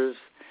dollars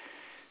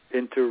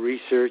into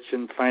research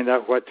and find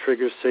out what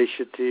triggers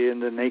satiety in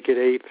the naked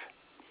ape?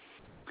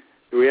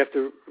 Do we have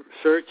to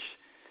search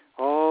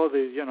all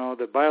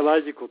the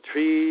biological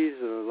trees,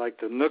 like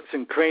the nooks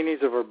and crannies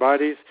of our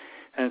bodies,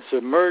 and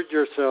submerge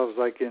ourselves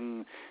like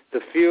in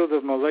the field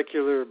of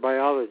molecular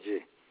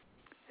biology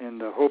in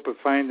the hope of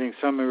finding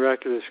some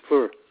miraculous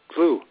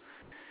clue?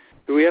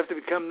 Do we have to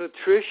become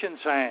nutrition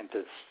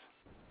scientists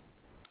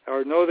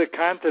or know the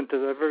content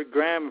of every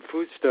gram of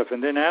foodstuff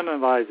and then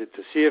analyze it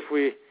to see if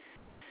we...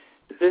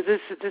 This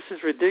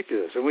is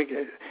ridiculous. And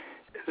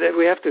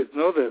we have to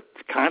know the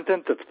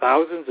content of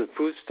thousands of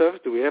foodstuffs?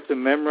 Do we have to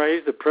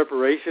memorize the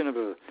preparation of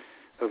a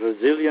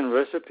zillion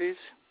recipes?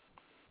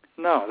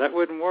 No, that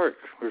wouldn't work.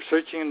 We're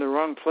searching in the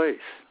wrong place.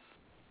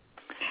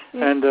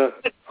 And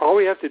all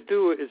we have to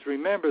do is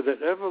remember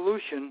that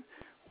evolution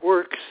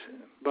works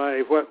by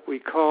what we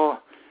call,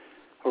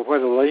 or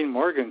what Elaine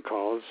Morgan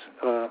calls,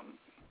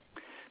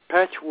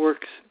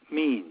 patchwork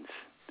means.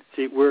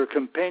 See, we're a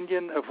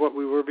compendium of what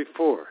we were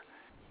before.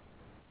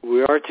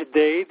 We are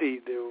today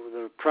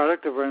the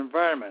product of our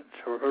environment,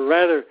 or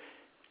rather,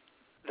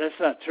 that's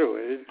not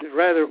true.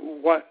 Rather,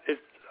 what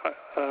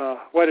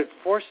it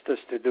forced us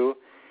to do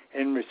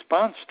in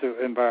response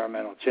to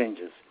environmental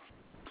changes.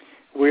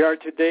 We are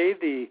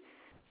today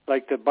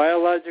like the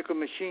biological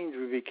machines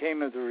we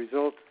became as a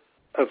result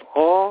of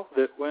all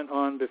that went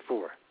on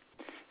before.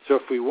 So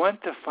if we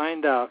want to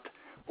find out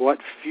what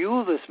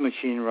fuel this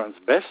machine runs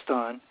best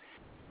on,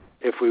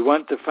 if we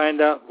want to find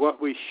out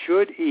what we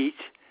should eat,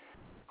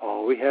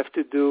 all we have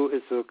to do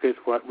is look at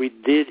what we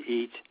did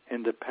eat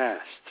in the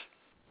past.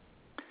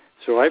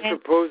 So I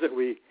propose that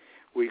we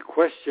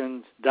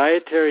question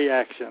dietary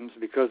actions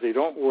because they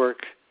don't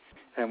work,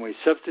 and we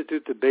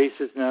substitute the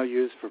basis now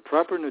used for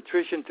proper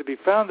nutrition to be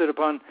founded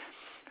upon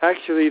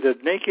actually the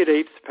naked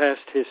ape's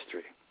past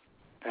history.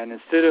 And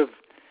instead of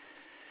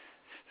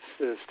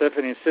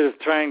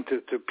trying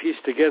to piece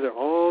together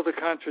all the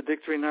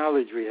contradictory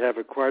knowledge we have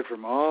acquired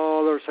from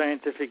all our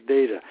scientific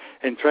data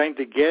and trying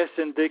to guess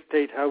and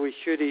dictate how we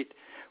should eat,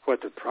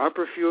 what the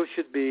proper fuel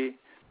should be,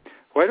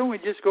 why don't we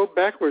just go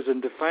backwards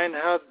and define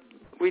how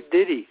we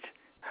did eat?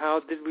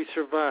 How did we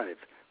survive?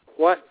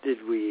 What did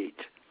we eat?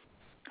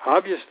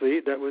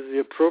 Obviously, that was the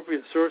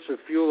appropriate source of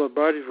fuel our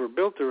bodies were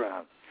built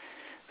around.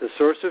 The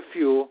source of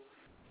fuel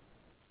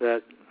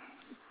that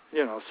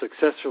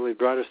successfully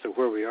brought us to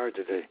where we are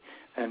today.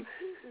 And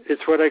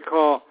it's what I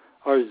call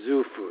our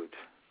zoo food.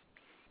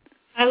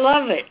 I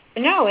love it.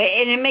 No,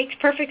 and it makes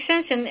perfect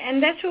sense,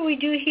 and that's what we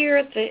do here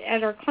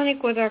at our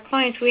clinic with our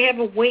clients. We have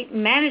a weight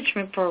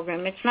management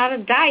program. It's not a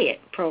diet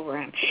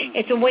program.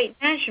 It's a weight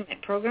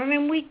management program,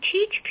 and we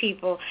teach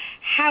people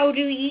how to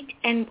eat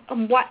and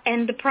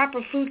the proper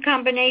food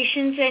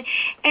combinations.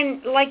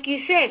 And like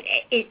you said,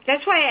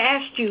 that's why I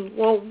asked you,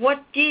 well,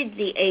 what did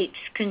the apes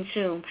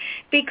consume?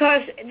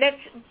 Because that's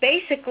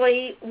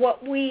basically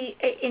what we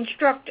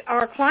instruct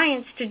our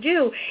clients to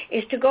do,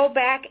 is to go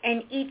back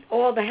and eat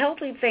all the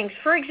healthy things.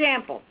 For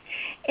example,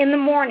 in the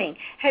morning,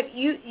 have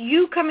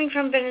you coming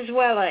from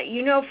Venezuela,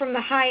 from the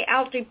high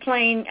altitude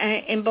plain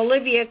in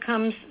Bolivia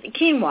comes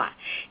quinoa.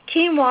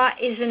 Quinoa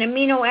is an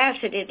amino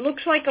acid. It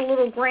looks like a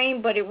little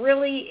grain, but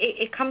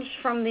it comes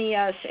from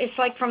it's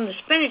like from the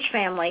spinach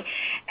family,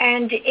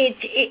 and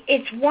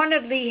it's one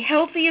of the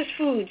healthiest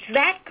foods.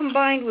 That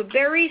combined with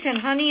berries and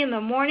honey in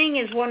the morning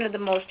is one of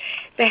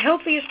the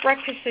healthiest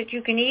breakfasts that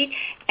you can eat,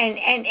 and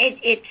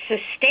it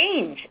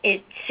sustains,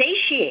 it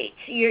satiates.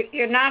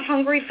 You're not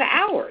hungry for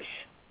hours.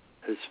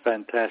 It's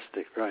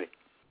fantastic, right?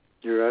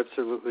 You're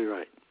absolutely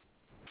right.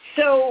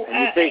 So, go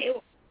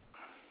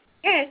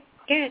ahead.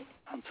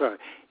 I'm sorry.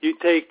 You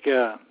take,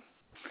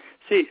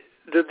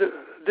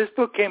 this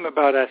book came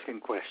about asking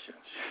questions.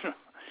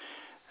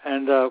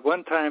 And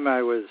one time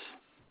I was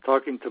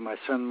talking to my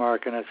son,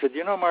 Mark, and I said,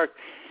 Mark,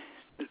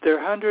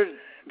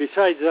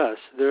 besides us,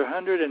 there are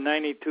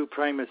 192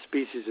 primate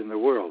species in the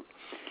world.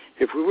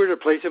 If we were to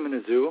place them in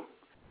a zoo,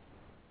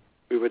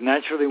 we would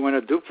naturally want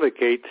to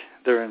duplicate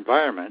their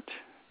environment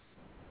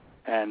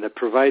and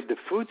provide the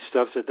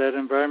foodstuffs that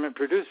environment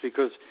produced,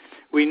 because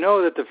we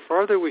know that the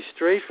farther we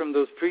stray from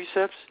those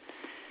precepts,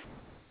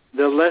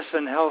 the less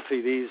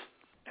unhealthy these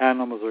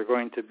animals are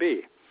going to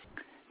be.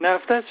 Now,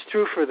 if that's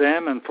true for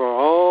them and for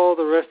all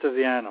the rest of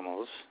the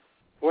animals,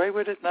 why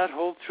would it not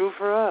hold true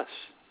for us?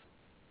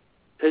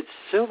 It's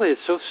silly.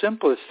 It's so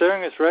simple. It's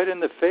staring us right in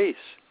the face.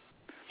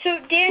 So,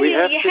 Daniel, we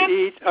have to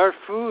eat our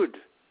food.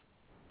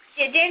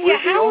 Yeah, Daniel,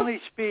 we're the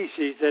only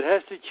species that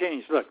has to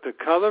change. Look, the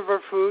color of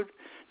our food,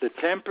 the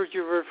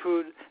temperature of our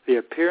food, the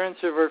appearance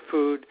of our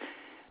food,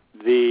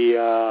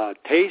 the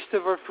taste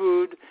of our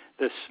food,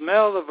 the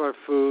smell of our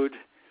food,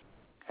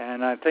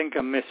 and I think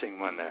I'm missing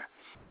one there.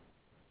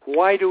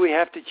 Why do we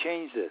have to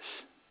change this?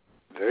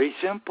 Very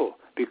simple,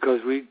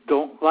 because we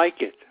don't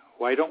like it.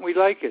 Why don't we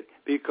like it?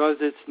 Because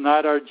it's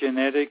not our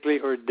genetically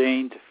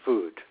ordained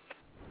food.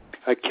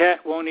 A cat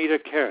won't eat a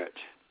carrot.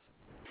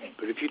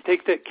 But if you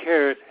take that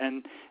carrot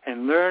and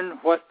learn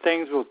what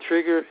things will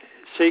trigger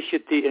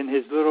satiety in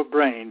his little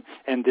brain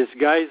and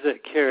disguise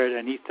that carrot,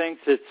 and he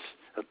thinks it's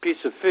a piece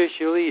of fish,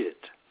 he'll eat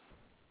it.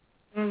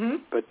 Mm-hmm.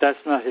 But that's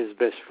not his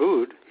best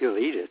food. He'll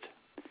eat it.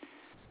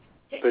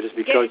 But it's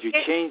because you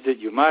changed it,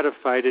 you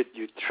modified it,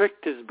 you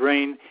tricked his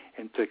brain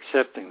into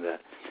accepting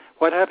that.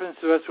 What happens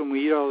to us when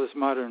we eat all this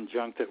modern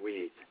junk that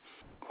we eat?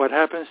 What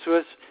happens to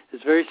us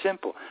is very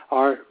simple.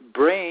 Our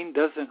brain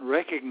doesn't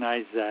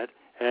recognize that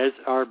as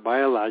our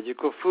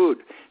biological food.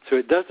 So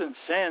it doesn't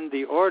send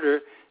the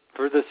order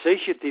for the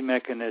satiety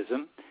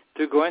mechanism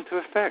to go into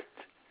effect.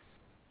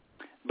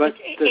 But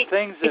the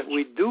things that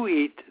we do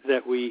eat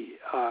that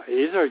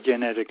is our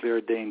genetically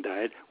ordained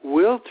diet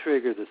will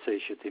trigger the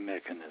satiety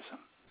mechanism.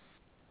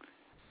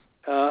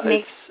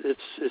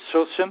 It's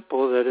so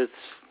simple that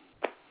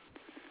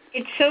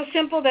it's so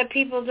simple that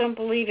people don't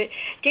believe it.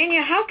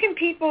 Daniel, how can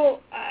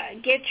people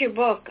get your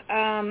book?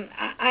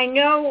 I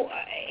know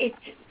it's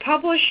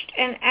published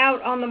and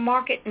out on the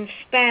market in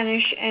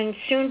Spanish and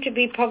soon to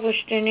be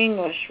published in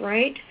English,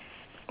 right?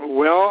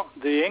 Well,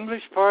 the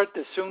English part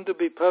that's soon to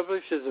be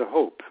published is a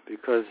hope,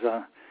 because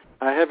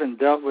I haven't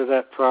dealt with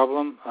that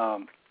problem.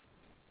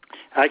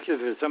 Actually,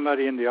 if there's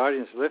somebody in the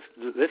audience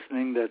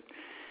listening that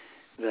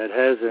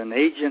has an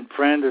agent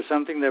friend or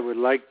something that would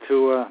like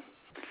to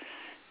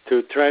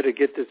try to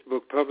get this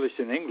book published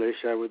in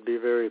English, I would be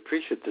very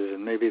appreciative,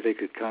 and maybe they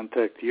could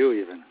contact you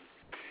even,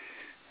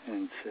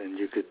 and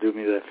you could do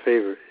me that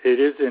favor. It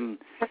is in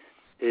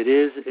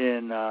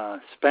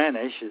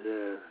Spanish,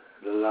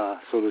 La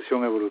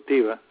Solución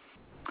Evolutiva.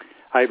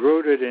 I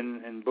wrote it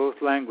in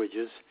both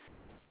languages,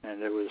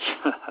 and it was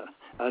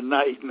a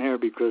nightmare,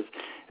 because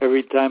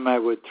every time I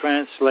would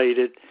translate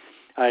it,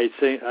 I'd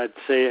say,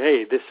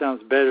 hey, this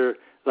sounds better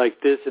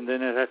like this, and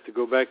then I'd have to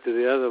go back to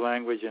the other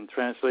language and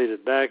translate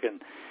it back,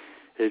 and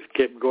it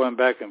kept going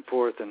back and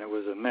forth, and it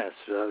was a mess.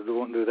 I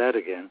won't do that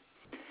again.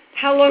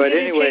 How long did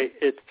it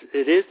take?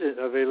 It is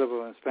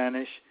available in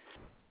Spanish.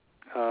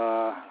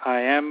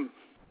 I am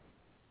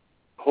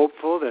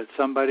hopeful that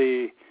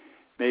somebody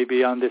may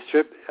be on this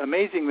trip.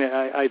 Amazingly,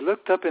 I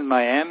looked up in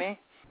Miami,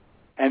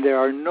 and there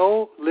are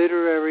no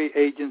literary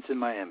agents in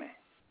Miami.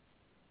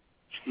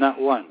 Not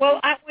one.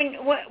 Well,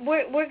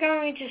 we're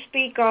going to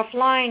speak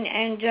offline,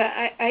 and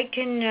I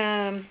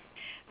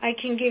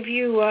can give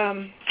you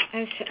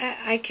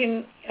I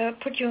can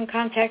put you in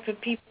contact with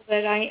people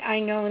that I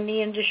know in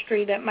the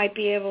industry that might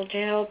be able to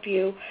help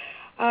you.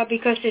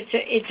 because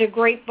it's a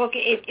great book.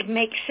 It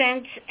makes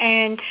sense,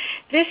 and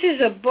this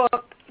is a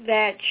book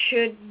that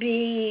should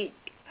be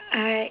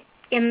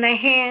in the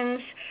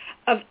hands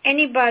of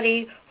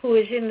anybody who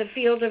is in the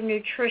field of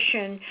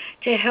nutrition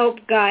to help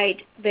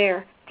guide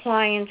their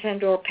clients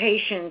and or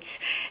patients.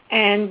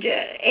 And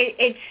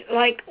it's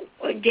like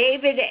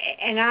David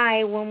and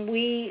I, when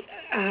we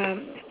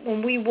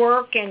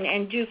work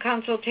and do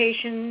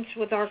consultations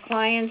with our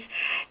clients,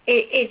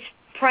 it's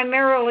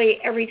primarily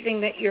everything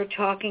that you're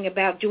talking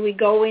about. Do we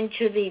go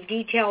into the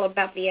detail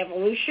about the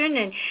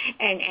evolution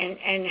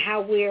and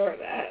how we're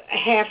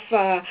half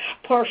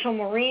partial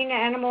marine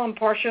animal and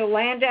partial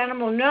land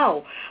animal?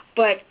 No,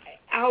 but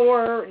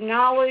our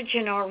knowledge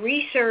and our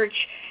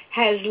research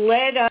has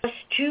led us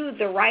to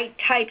the right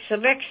types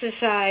of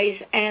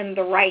exercise and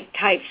the right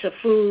types of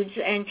foods,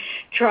 and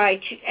try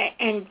to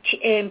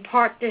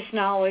impart this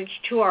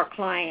knowledge to our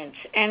clients,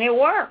 and it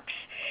works.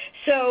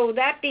 So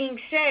that being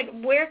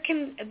said,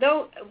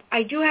 though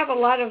I do have a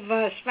lot of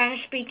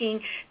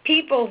Spanish-speaking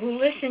people who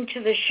listen to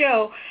the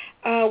show,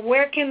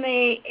 where can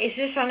they? Is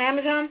this on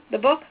Amazon, the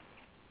book?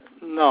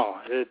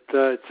 No,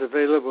 it's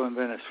available in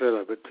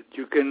Venezuela, but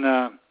you can.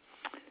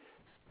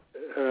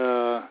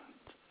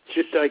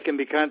 I can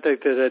be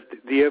contacted at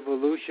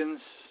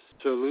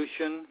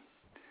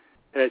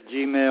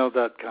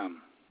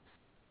theevolutionsolution@gmail.com.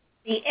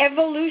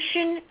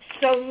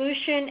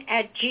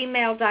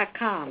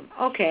 theevolutionsolution@gmail.com.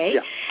 Okay.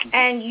 Yeah.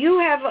 And you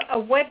have a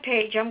web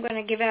page I'm going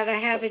to give out. I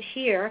have it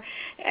here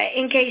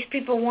in case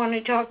people want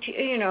to talk to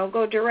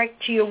go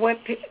direct to your web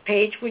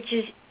page, which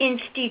is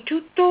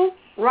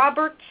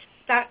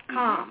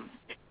institutoroberts.com.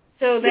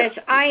 So that's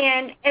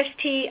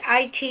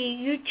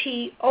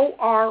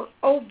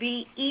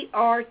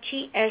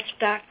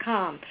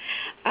institutoroberts.com.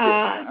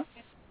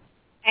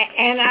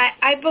 And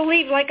I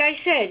believe, like I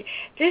said,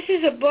 this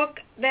is a book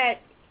that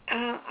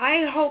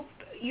I hope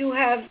you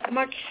have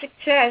much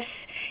success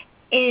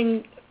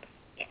in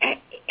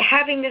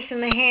having this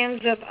in the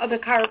hands of other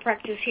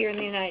chiropractors here in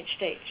the United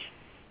States.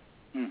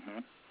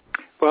 Mm-hmm.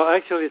 Well,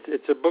 actually,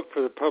 it's a book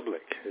for the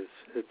public.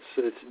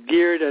 It's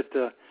geared at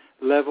the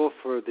level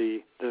for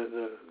the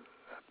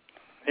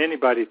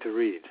anybody to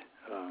read.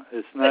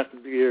 It's not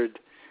geared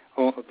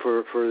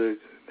for the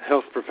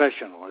health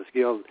professional. It's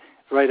geared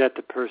right at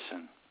the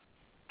person.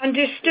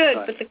 Understood,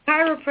 but the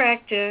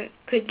chiropractor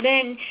could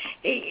then,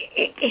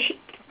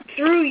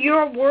 through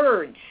your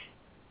words,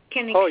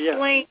 can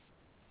explain.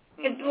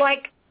 It's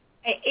like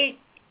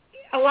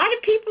a lot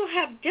of people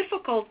have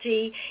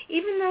difficulty,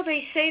 even though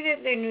they say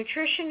that they're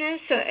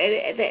nutritionists,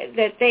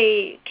 that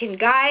they can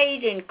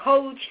guide and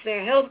coach,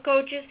 they're health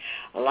coaches.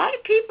 A lot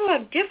of people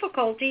have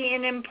difficulty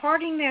in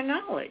imparting their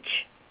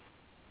knowledge.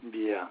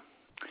 Yeah,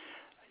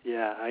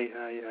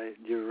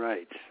 you're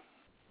right.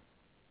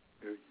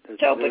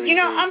 So, but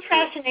I'm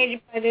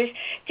fascinated by this.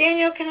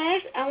 Daniel,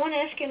 I want to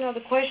ask you another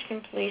question,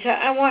 please.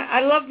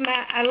 I love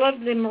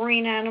the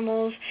marine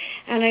animals,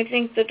 and I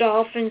think the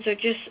dolphins are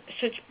just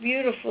such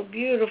beautiful,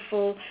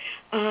 beautiful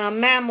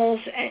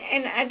mammals.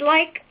 And I'd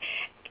like,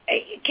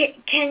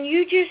 can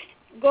you just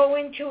go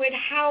into it,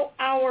 how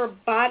our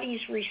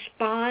bodies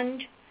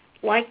respond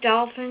like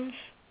dolphins?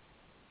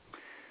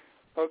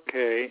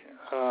 Okay.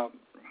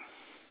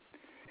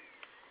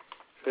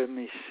 Let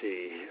me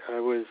see.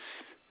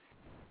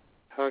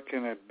 How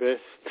can I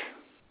best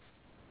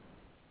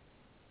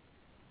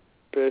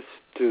do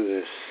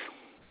this?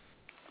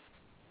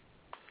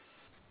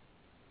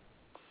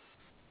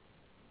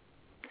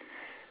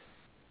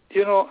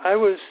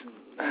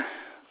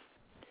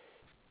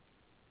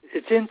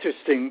 It's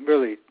interesting,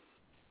 really,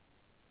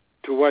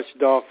 to watch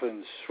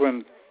dolphins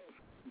swim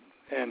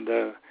and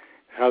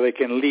how they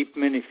can leap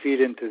many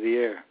feet into the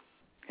air,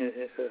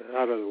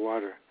 out of the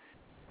water.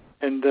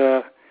 And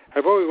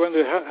I've always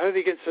wondered, how do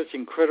they get such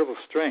incredible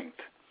strength?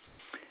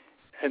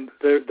 And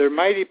their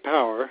mighty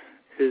power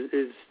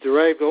is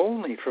derived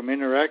only from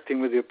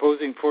interacting with the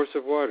opposing force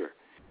of water.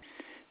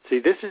 See,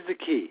 this is the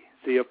key.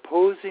 The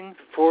opposing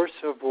force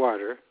of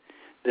water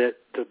that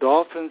the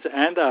dolphins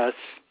and us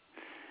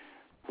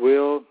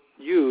will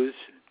use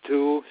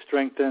to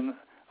strengthen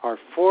our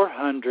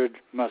 400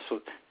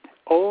 muscles.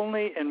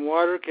 Only in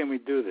water can we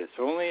do this.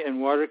 Only in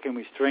water can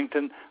we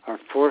strengthen our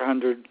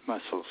 400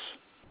 muscles.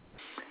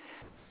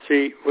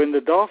 See, when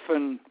the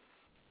dolphin...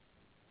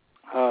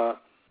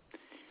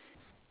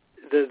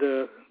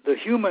 The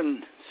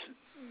human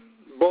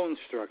bone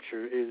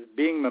structure,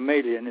 being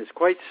mammalian, is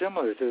quite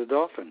similar to the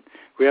dolphin.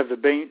 We have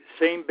the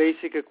same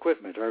basic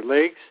equipment, our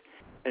legs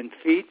and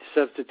feet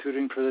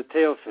substituting for the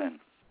tail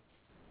fin.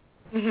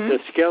 Mm-hmm. The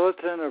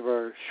skeleton of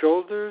our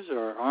shoulders,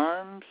 our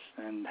arms,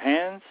 and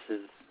hands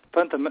is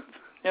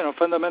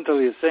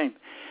fundamentally the same.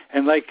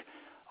 And like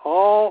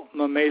all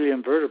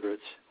mammalian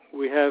vertebrates,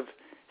 we have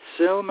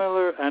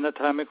similar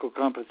anatomical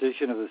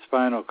composition of the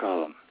spinal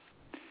column.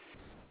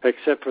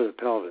 Except for the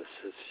pelvis,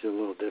 it's a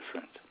little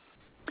different.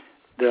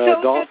 The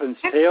dolphin's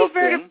tail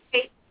fin.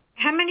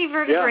 How many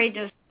vertebrae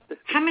does?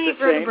 How many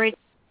vertebrae?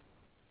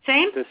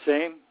 Same. The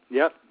same.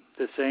 Yep.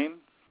 The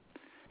same.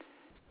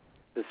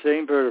 The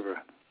same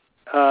vertebra.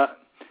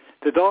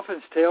 The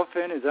dolphin's tail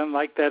fin is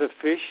unlike that of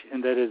fish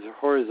in that it is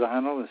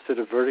horizontal instead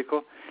of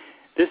vertical.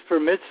 This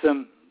permits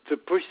them to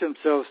push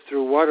themselves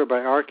through water by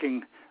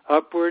arcing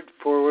upward,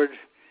 forward,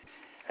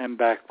 and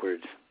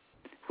backward.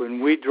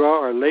 When we draw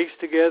our legs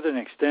together and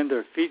extend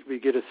our feet, we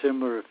get a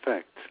similar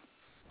effect.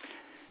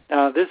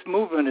 Now, this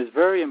movement is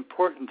very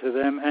important to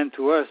them and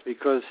to us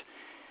because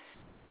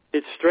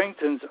it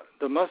strengthens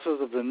the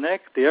muscles of the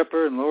neck, the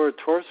upper and lower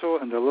torso,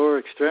 and the lower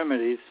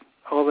extremities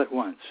all at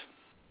once.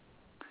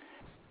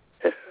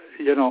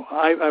 You know,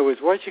 I was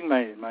watching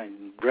my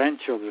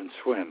grandchildren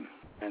swim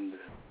and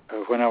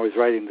when I was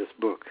writing this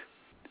book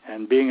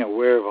and being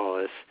aware of all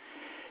this.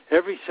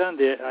 Every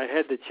Sunday I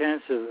had the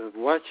chance of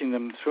watching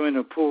them swim in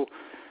a pool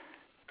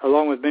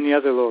along with many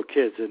other little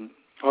kids. And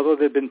although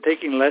they've been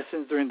taking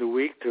lessons during the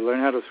week to learn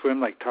how to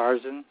swim like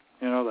Tarzan,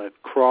 you know, that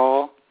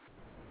crawl,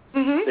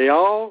 they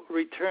all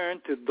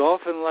return to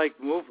dolphin-like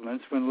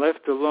movements when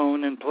left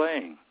alone and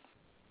playing.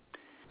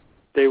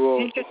 They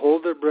will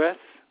hold their breath,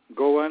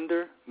 go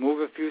under,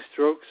 move a few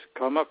strokes,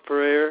 come up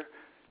for air,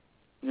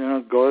 you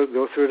know,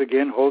 go through it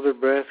again, hold their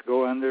breath,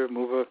 go under,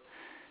 move a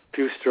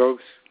few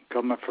strokes,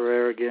 come up for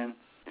air again,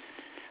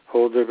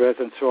 hold their breath,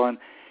 and so on.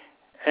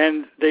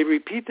 And they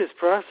repeat this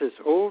process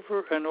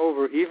over and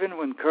over, even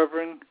when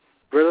covering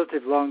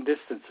relative long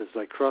distances,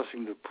 like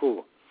crossing the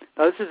pool.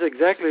 Now, this is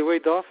exactly the way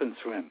dolphins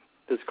swim.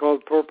 It's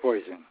called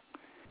porpoising.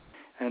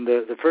 And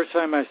the first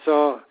time I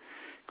saw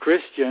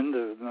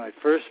Christian, my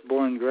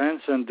firstborn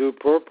grandson, do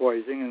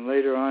porpoising, and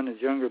later on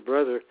his younger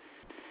brother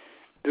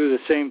do the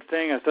same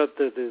thing, I thought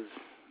that his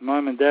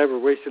mom and dad were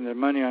wasting their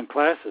money on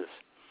classes.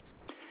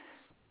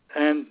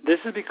 And this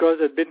is because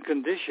I've been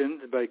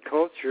conditioned by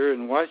culture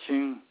and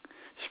watching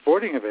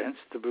sporting events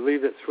to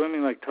believe that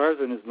swimming like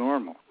Tarzan is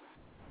normal.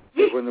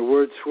 That when the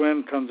word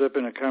swim comes up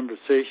in a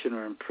conversation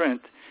or in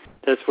print,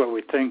 that's what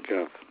we think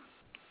of.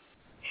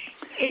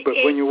 But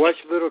when you watch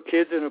little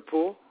kids in a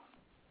pool,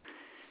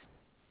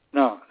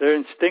 no, their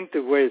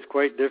instinctive way is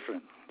quite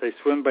different. They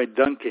swim by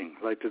dunking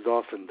like the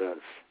dolphin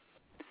does.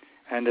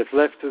 And if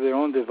left to their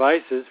own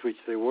devices, which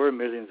they were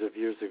millions of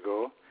years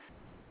ago,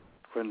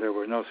 when there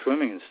were no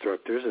swimming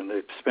instructors and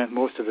they spent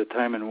most of the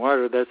time in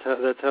water, that's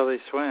how they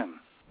swam,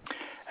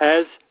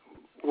 as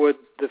would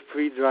the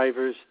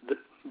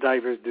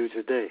divers do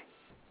today.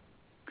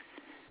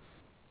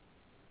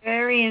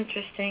 Very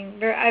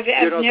interesting. I've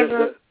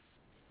never...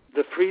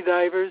 The free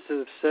divers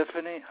of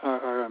Stephanie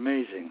are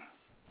amazing.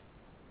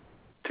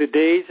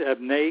 Today's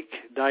apneic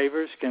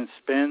divers can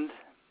spend,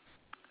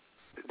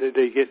 they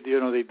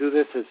do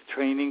this as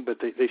training, but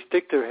they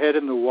stick their head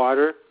in the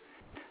water.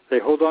 They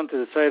hold on to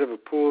the side of a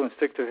pool and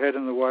stick their head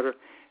in the water.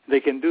 They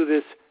can do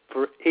this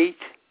for 8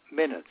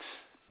 minutes.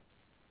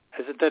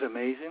 Isn't that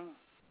amazing?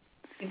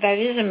 That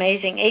is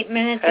amazing. 8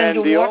 minutes and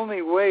underwater. And the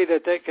only way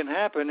that can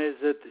happen is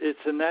that it's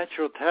a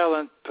natural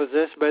talent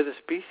possessed by the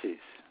species.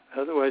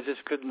 Otherwise, this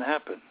couldn't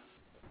happen.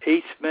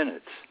 8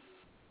 minutes.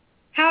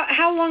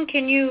 How long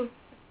can you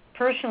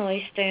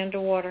personally stay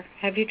underwater?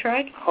 Have you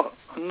tried? Oh,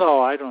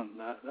 no, I don't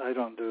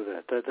do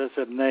that. That's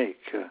apneic.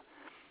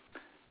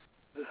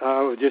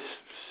 I was just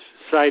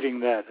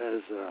citing that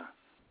as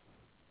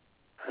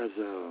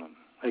a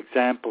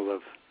example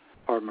of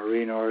our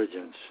marine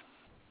origins.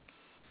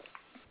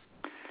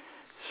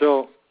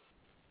 So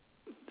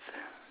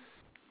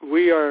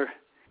we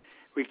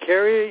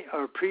carry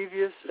our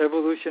previous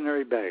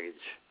evolutionary baggage.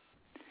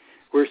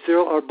 We're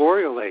still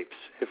arboreal apes.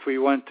 If we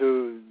want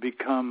to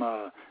become,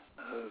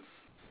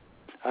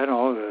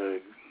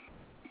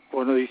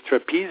 one of these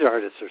trapeze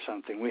artists or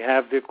something, we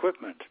have the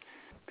equipment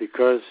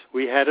because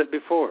we had it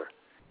before,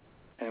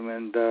 and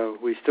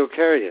we still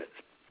carry it.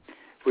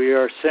 We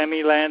are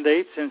semi-land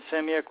apes and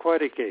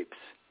semi-aquatic apes.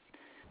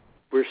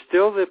 We're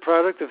still the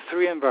product of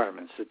three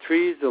environments, the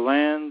trees, the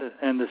land,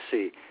 and the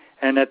sea.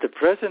 And at the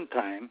present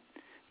time,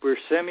 we're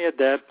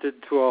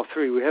semi-adapted to all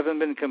three. We haven't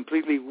been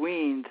completely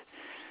weaned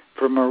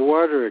from our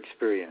water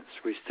experience.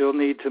 We still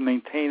need to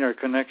maintain our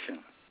connection.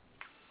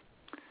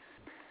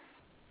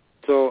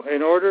 So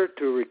in order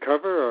to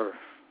recover our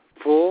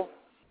full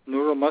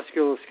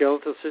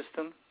neuromusculoskeletal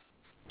system,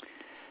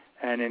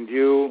 and in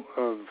view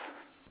of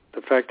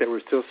the fact that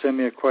we're still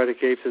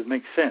semi-aquatic apes, it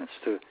makes sense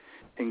to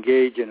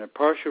engage in a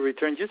partial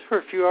return just for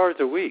a few hours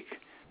a week.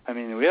 I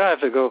mean, we don't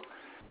have to go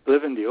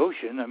live in the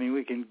ocean. I mean,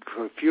 we can,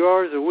 for a few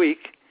hours a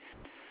week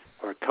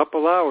or a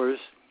couple hours,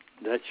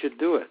 that should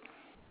do it.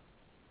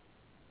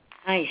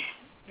 Nice.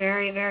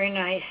 Very, very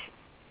nice.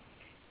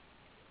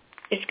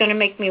 It's going to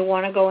make me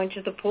want to go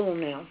into the pool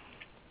now.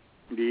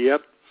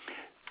 Yep.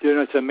 You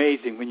know, it's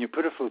amazing. When you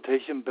put a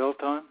flotation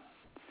belt on,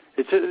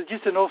 it's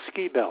just an old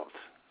ski belt,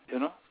 you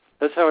know?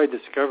 That's how I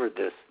discovered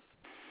this.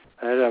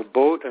 I had a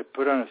boat. I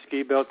put on a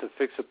ski belt to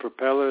fix a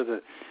propeller.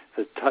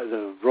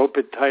 The rope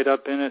had tied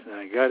up in it, and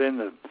I got in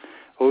the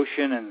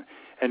ocean,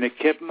 and it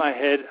kept my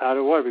head out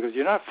of water because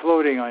you're not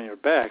floating on your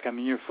back. I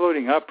mean, you're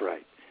floating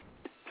upright.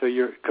 So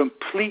you're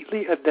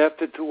completely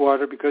adapted to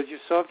water because you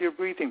solve your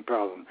breathing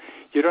problem.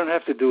 You don't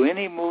have to do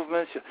any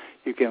movements.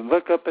 You can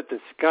look up at the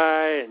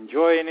sky,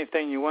 enjoy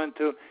anything you want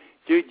to.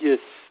 You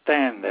just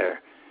stand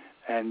there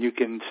And you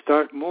can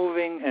start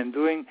moving and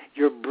doing.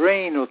 Your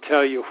brain will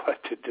tell you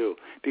what to do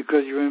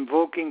because you're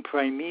invoking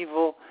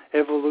primeval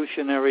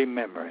evolutionary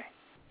memory.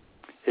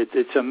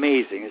 It's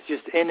amazing. It's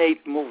just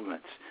innate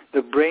movements.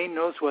 The brain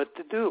knows what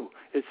to do.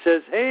 It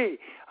says, hey,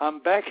 I'm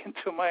back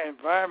into my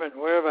environment.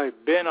 Where have I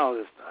been all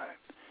this time?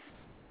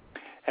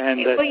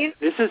 And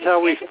this is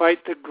how we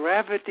fight the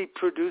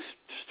gravity-produced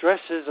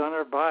stresses on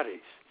our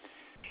bodies.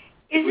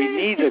 We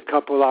need a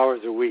couple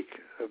hours a week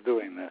of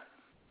doing that.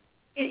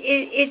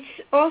 It's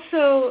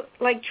also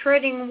like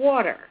treading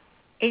water.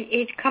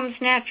 It comes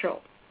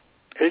natural.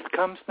 It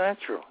comes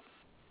natural.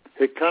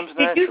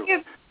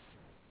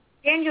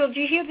 Daniel, did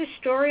you hear the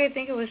story? I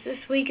think it was this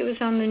week. It was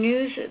on the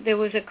news. There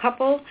was a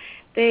couple.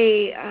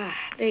 They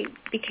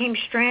became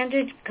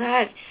stranded.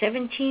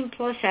 17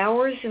 plus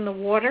hours in the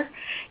water,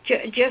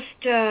 just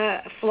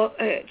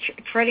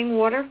treading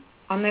water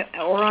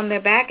on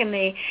their back, and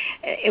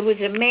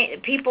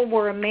people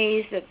were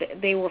amazed that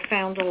they were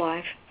found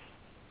alive.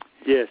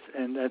 Yes,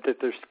 and that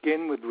their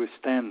skin would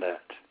withstand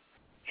that.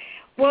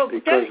 Well,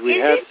 because we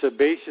have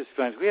sebaceous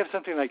glands. We have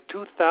something like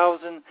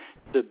 2,000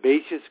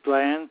 sebaceous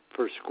glands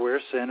per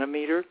square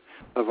centimeter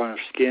of our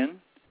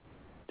skin.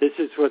 This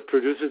is what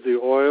produces the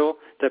oil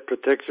that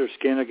protects our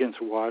skin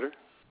against water.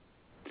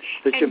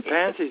 The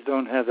chimpanzees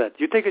don't have that.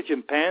 You take a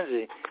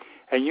chimpanzee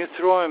and you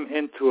throw him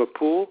into a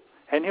pool,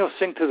 and he'll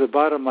sink to the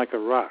bottom like a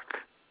rock.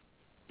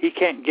 He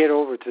can't get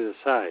over to the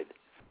side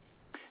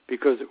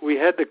because we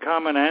had the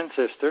common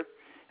ancestor,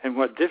 and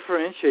what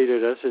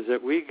differentiated us is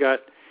that we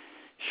got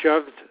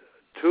shoved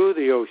to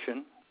the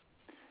ocean,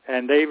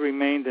 and they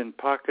remained in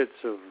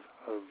pockets of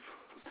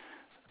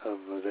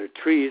their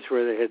trees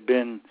where they had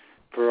been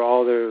for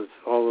all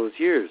those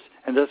years,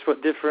 and that's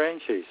what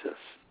differentiates us.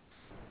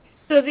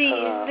 So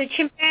the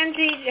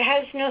chimpanzee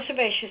has no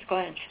sebaceous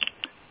glands?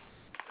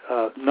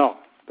 No,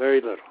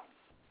 very little.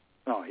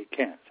 No, he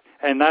can't.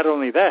 And not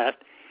only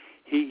that,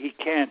 he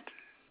can't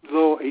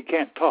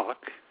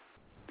talk.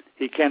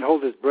 He can't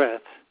hold his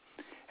breath,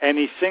 and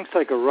he sinks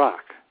like a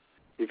rock.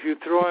 If you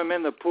throw him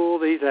in the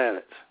pool, he's at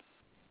it.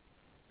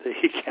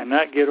 He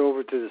cannot get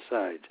over to the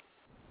side.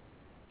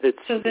 It's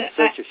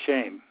such a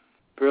shame,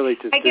 really.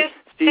 I guess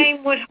the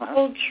same would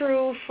hold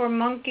true for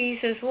monkeys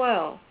as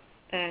well,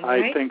 then,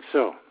 right? I think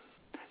so.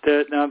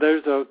 Now,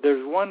 there's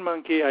one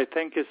monkey, I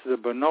think it's the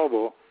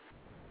bonobo,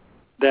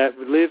 that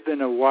lived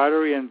in a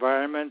watery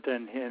environment,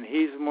 and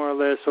he's more or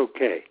less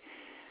okay.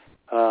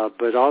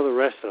 But all the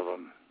rest of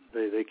them,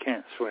 they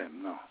can't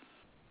swim, no.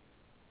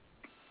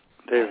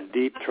 They're in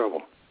deep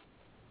trouble.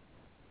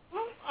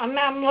 Well,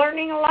 I'm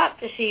learning a lot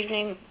this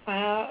evening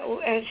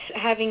as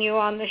having you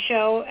on the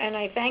show, and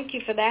I thank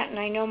you for that, and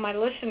I know my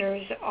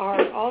listeners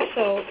are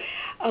also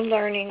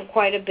learning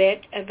quite a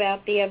bit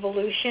about the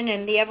evolution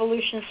and the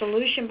evolution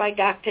solution by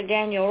Dr.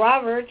 Daniel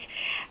Roberts.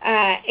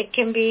 It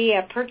can be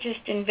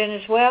purchased in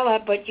Venezuela,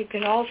 but you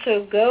can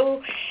also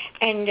go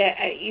and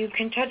you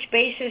can touch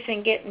bases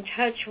and get in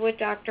touch with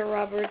Dr.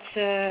 Roberts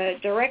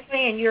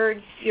directly. And your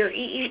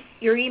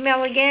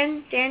email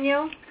again,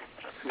 Daniel?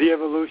 The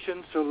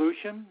Evolution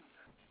Solution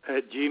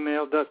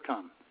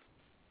 @gmail.com.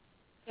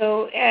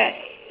 So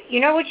you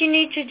know what you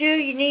need to do?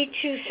 You need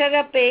to set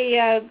up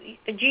a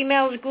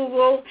Gmail's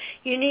Google.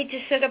 You need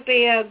to set up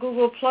a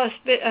Google Plus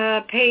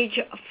page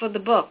for the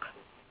book.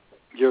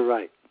 You're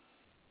right.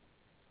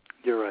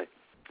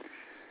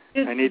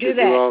 I need to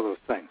that. do all those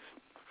things.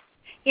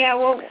 Yeah,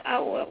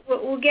 well,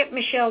 we'll get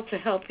Michelle to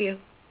help you.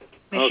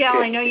 Michelle,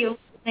 okay. I know you're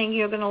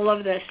going to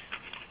love this.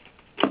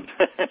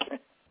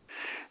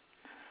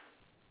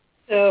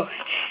 So,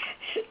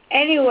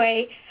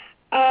 anyway,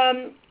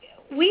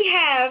 we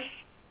have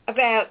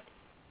about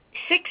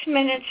 6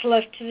 minutes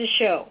left to the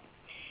show,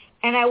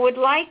 and I would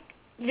like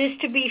this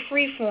to be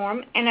free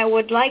form, and I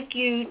would like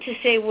you to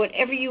say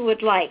whatever you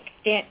would like,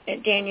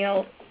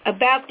 Daniel,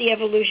 about the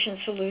evolution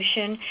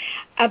solution,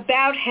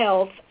 about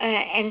health,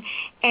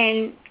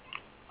 and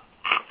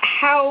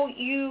how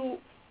you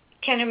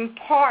can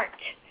impart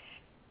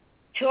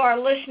to our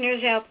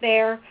listeners out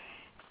there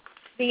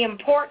the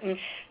importance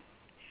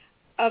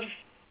of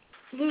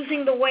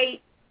losing the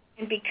weight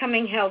and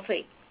becoming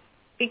healthy,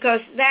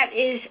 because that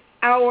is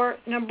our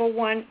number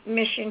one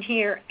mission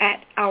here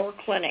at our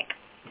clinic.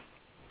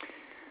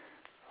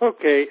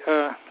 Okay,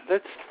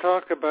 let's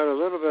talk a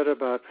little bit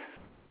about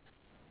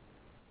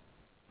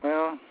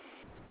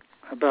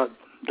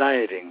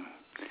dieting.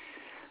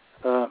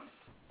 The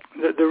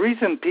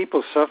reason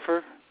people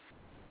suffer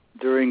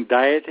during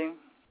dieting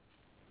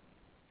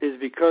is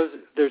because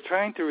they're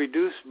trying to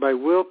reduce by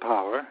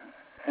willpower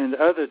and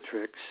other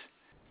tricks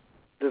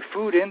the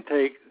food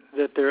intake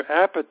that their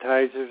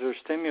appetizers are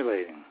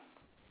stimulating.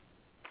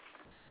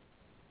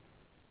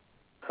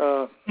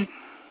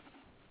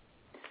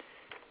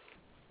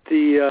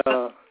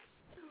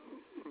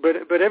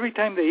 But every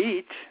time they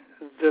eat,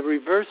 the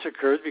reverse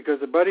occurs because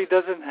the body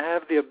doesn't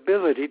have the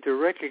ability to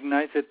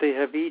recognize that they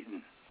have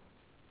eaten.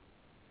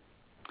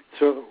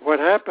 So what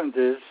happens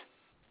is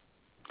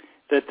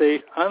that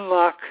they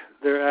unlock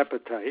their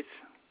appetites,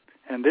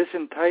 and this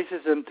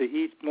entices them to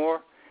eat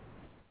more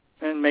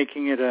and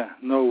making it a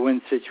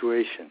no-win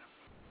situation.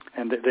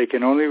 and they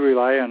can only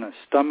rely on a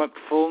stomach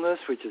fullness,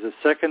 which is a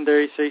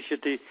secondary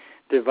satiety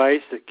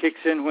device that kicks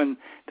in when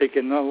they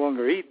can no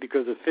longer eat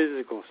because the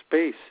physical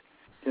space,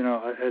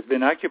 has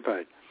been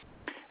occupied.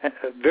 And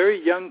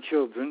very young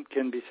children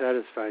can be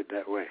satisfied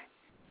that way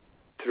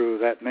through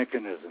that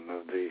mechanism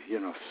of the,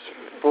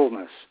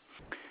 fullness.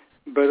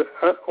 But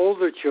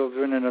older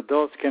children and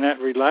adults cannot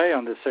rely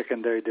on the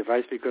secondary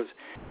device because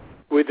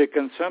with the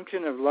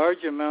consumption of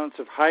large amounts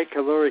of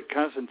high-caloric,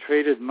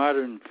 concentrated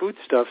modern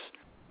foodstuffs,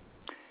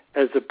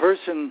 as the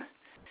person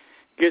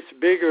gets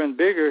bigger and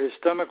bigger, his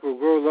stomach will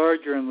grow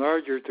larger and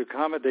larger to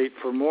accommodate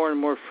for more and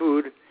more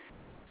food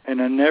in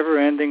a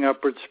never-ending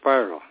upward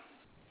spiral.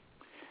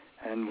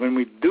 And when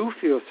we do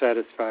feel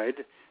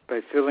satisfied by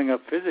filling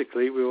up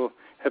physically, we will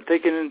have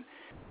taken in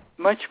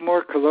much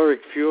more caloric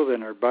fuel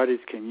than our bodies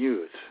can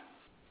use.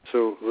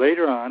 So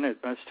later on, it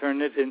must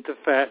turn it into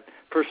fat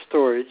for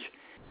storage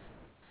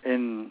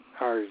in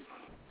our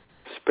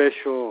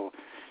special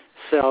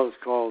cells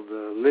called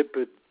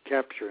lipid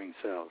capturing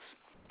cells.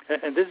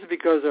 And this is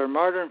because our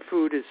modern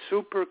food is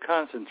super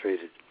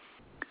concentrated,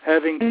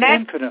 having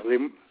infinitely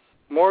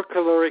more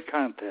caloric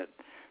content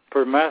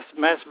per mass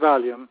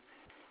volume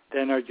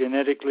than our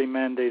genetically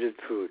mandated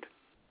food.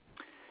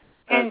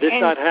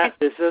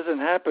 This doesn't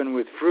happen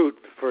with fruit,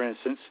 for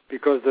instance,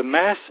 because the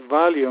mass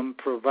volume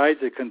provides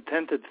a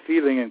contented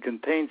feeling and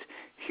contains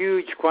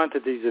huge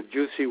quantities of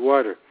juicy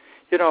water.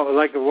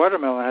 Like a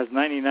watermelon has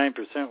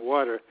 99%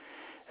 water,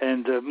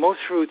 and most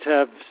fruits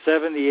have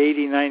 70,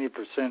 80,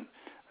 90%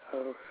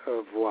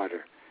 of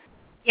water.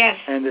 Yes.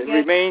 And it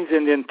remains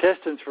in the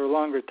intestines for a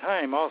longer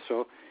time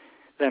also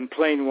than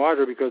plain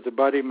water because the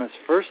body must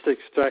first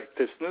extract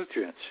its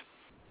nutrients.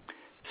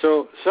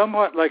 So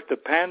somewhat like the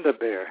panda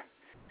bear,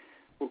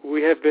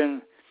 we have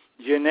been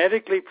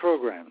genetically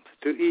programmed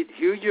to eat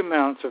huge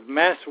amounts of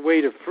mass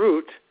weight of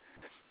fruit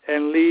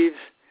and leaves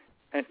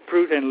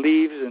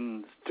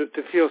and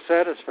to feel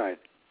satisfied.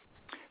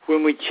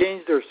 When we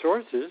changed our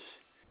sources,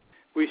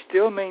 we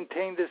still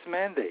maintain this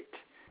mandate,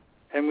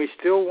 and we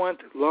still want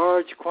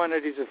large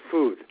quantities of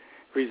food,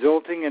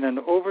 resulting in an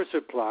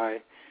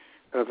oversupply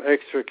of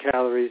extra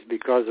calories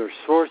because our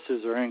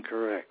sources are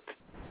incorrect.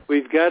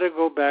 We've got to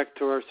go back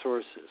to our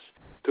sources,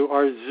 to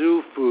our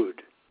zoo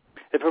food.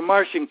 If a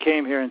Martian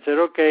came here and said,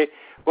 okay,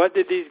 what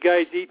did these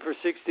guys eat for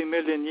 60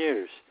 million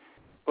years?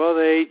 Well,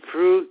 they ate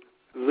fruit,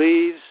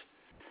 leaves,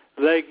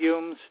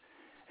 legumes,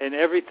 and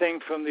everything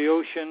from the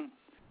ocean,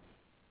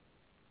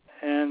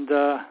 and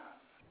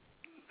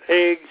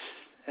eggs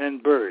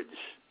and birds.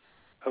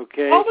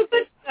 Okay? All the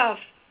good stuff.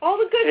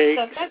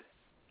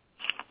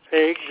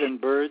 Eggs and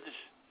birds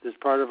is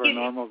part of our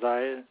normal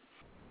diet.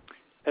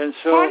 And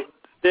so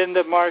then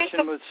the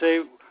Martian would say,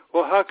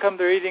 well, how come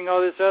they're eating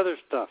all this other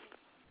stuff?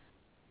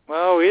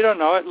 Well, we don't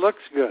know. It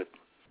looks good.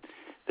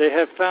 They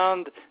have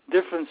found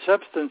different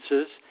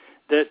substances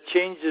that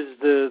changes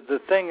the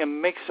thing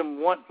and makes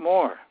them want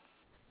more.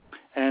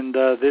 And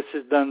this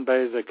is done by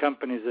the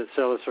companies that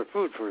sell us our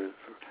food,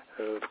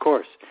 of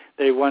course.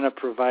 They want to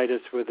provide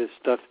us with this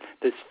stuff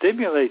that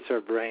stimulates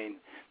our brain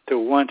to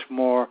want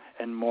more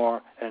and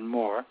more and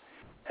more,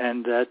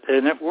 and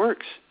it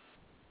works.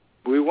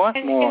 We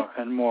want more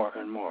and more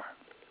and more.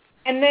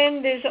 And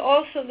then there's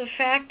also the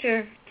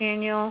factor,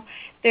 Daniel,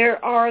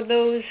 there are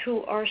those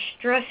who are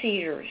stress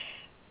eaters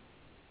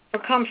for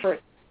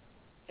comfort.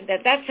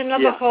 That's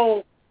another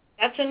whole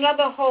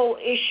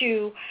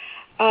issue,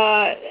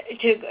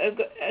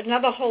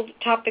 another whole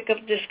topic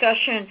of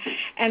discussion,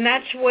 and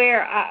that's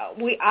where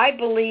I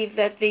believe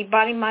that the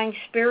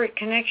body-mind-spirit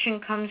connection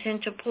comes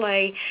into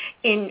play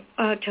in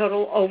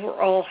total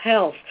overall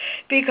health.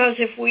 Because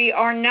if we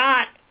are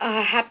not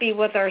happy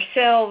with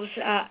ourselves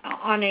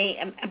on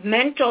a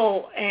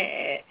mental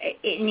and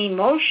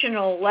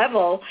emotional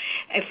level,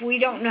 if we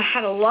don't know how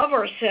to love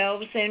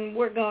ourselves, then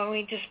we're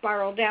going to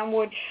spiral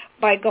downward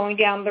by going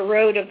down the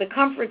road of the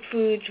comfort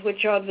foods,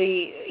 which are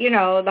the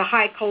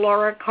high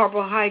caloric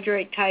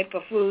carbohydrate type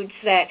of foods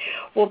that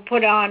will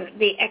put on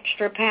the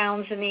extra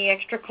pounds and the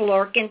extra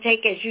caloric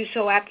intake, as you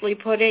so aptly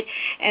put it,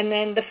 and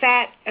then the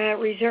fat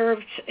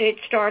reserves, it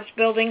starts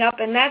building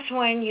up, and that's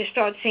when you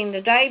start seeing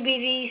the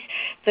diabetes,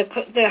 the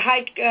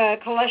high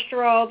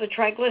cholesterol, the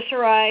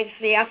triglycerides,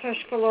 the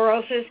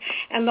atherosclerosis,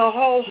 and the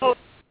whole host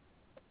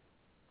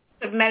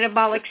of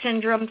metabolic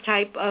syndrome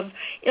type of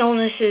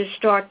illnesses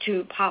start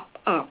to pop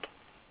up.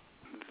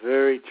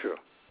 Very true.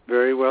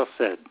 Very well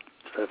said,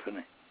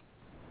 Stephanie.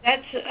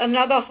 That's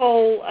another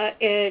whole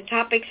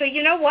topic. So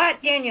you know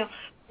what, Daniel?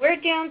 We're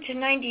down to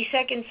 90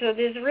 seconds, so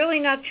there's really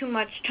not too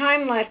much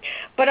time left.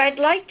 But I'd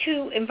like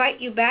to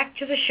invite you back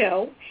to the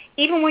show.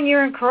 Even when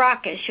you're in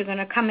Caracas, you're going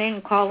to come in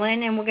and call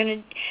in, and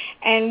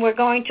we're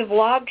going to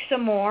vlog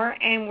some more,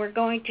 and we're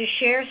going to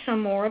share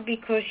some more,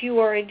 because you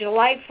are a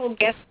delightful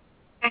guest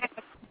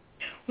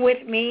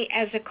with me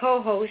as a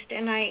co-host,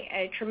 and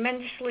I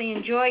tremendously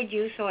enjoyed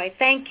you, so I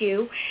thank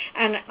you.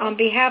 And on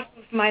behalf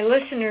of my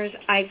listeners,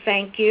 I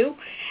thank you.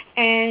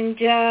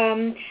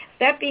 And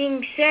that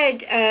being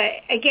said,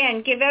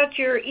 again, give out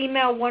your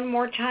email one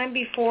more time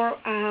before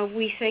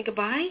we say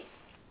goodbye.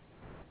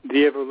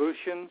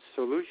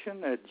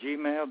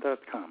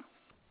 theevolutionsolution@gmail.com.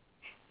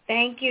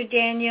 Thank you,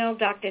 Daniel.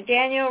 Dr.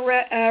 Daniel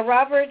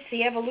Roberts,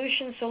 The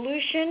Evolution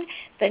Solution,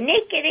 The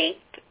Naked Ape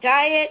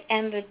Diet,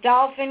 and The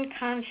Dolphin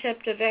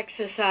Concept of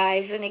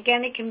Exercise. And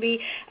again, it can be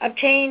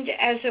obtained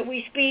as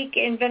we speak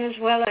in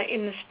Venezuela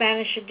in the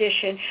Spanish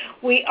edition.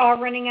 We are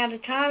running out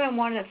of time. I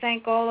want to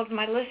thank all of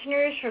my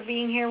listeners for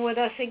being here with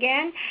us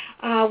again.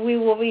 We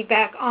will be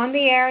back on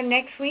the air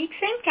next week,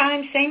 same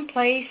time, same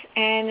place.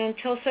 And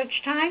until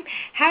such time,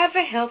 have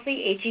a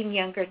healthy Aging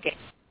Younger day.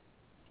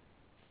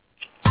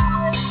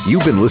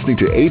 You've been listening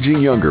to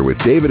Aging Younger with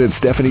David and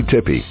Stephanie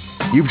Tippie.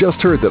 You've just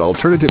heard that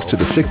alternatives to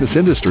the fitness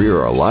industry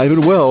are alive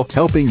and well,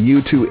 helping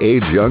you to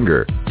age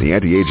younger. The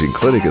Anti-Aging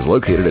Clinic is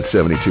located at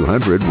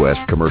 7200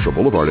 West Commercial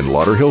Boulevard in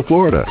Lauderhill,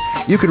 Florida.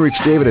 You can reach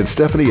David and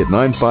Stephanie at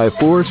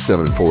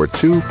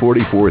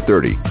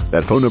 954-742-4430.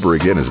 That phone number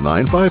again is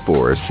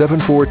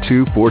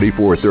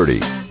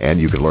 954-742-4430. And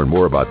you can learn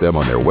more about them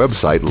on their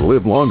website,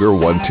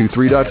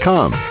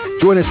 livelonger123.com.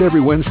 Join us every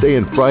Wednesday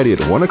and Friday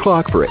at 1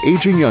 o'clock for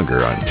Aging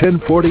Younger on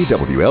 1040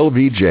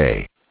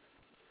 WLVJ.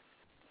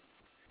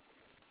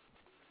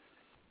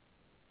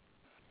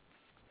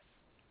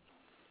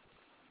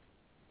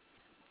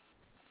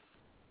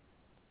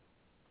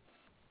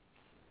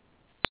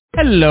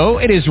 Hello,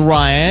 it is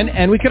Ryan,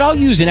 and we could all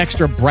use an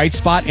extra bright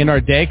spot in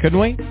our day, couldn't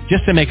we?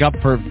 Just to make up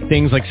for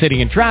things like sitting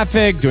in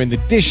traffic, doing the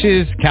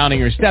dishes, counting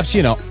your steps,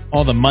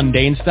 all the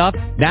mundane stuff.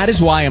 That is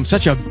why I'm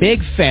such a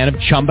big fan of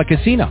Chumba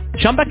Casino.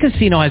 Chumba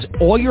Casino has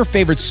all your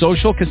favorite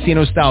social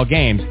casino-style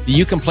games that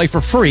you can play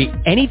for free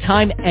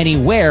anytime,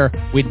 anywhere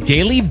with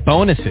daily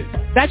bonuses.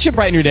 That should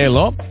brighten your day a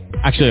little.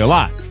 Actually, a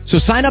lot. So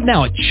sign up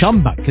now at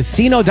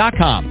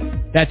ChumbaCasino.com.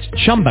 That's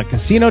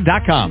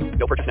ChumbaCasino.com.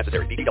 No purchase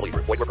necessary. VGW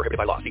Group. Void where prohibited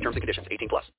by law. See terms and conditions. 18+.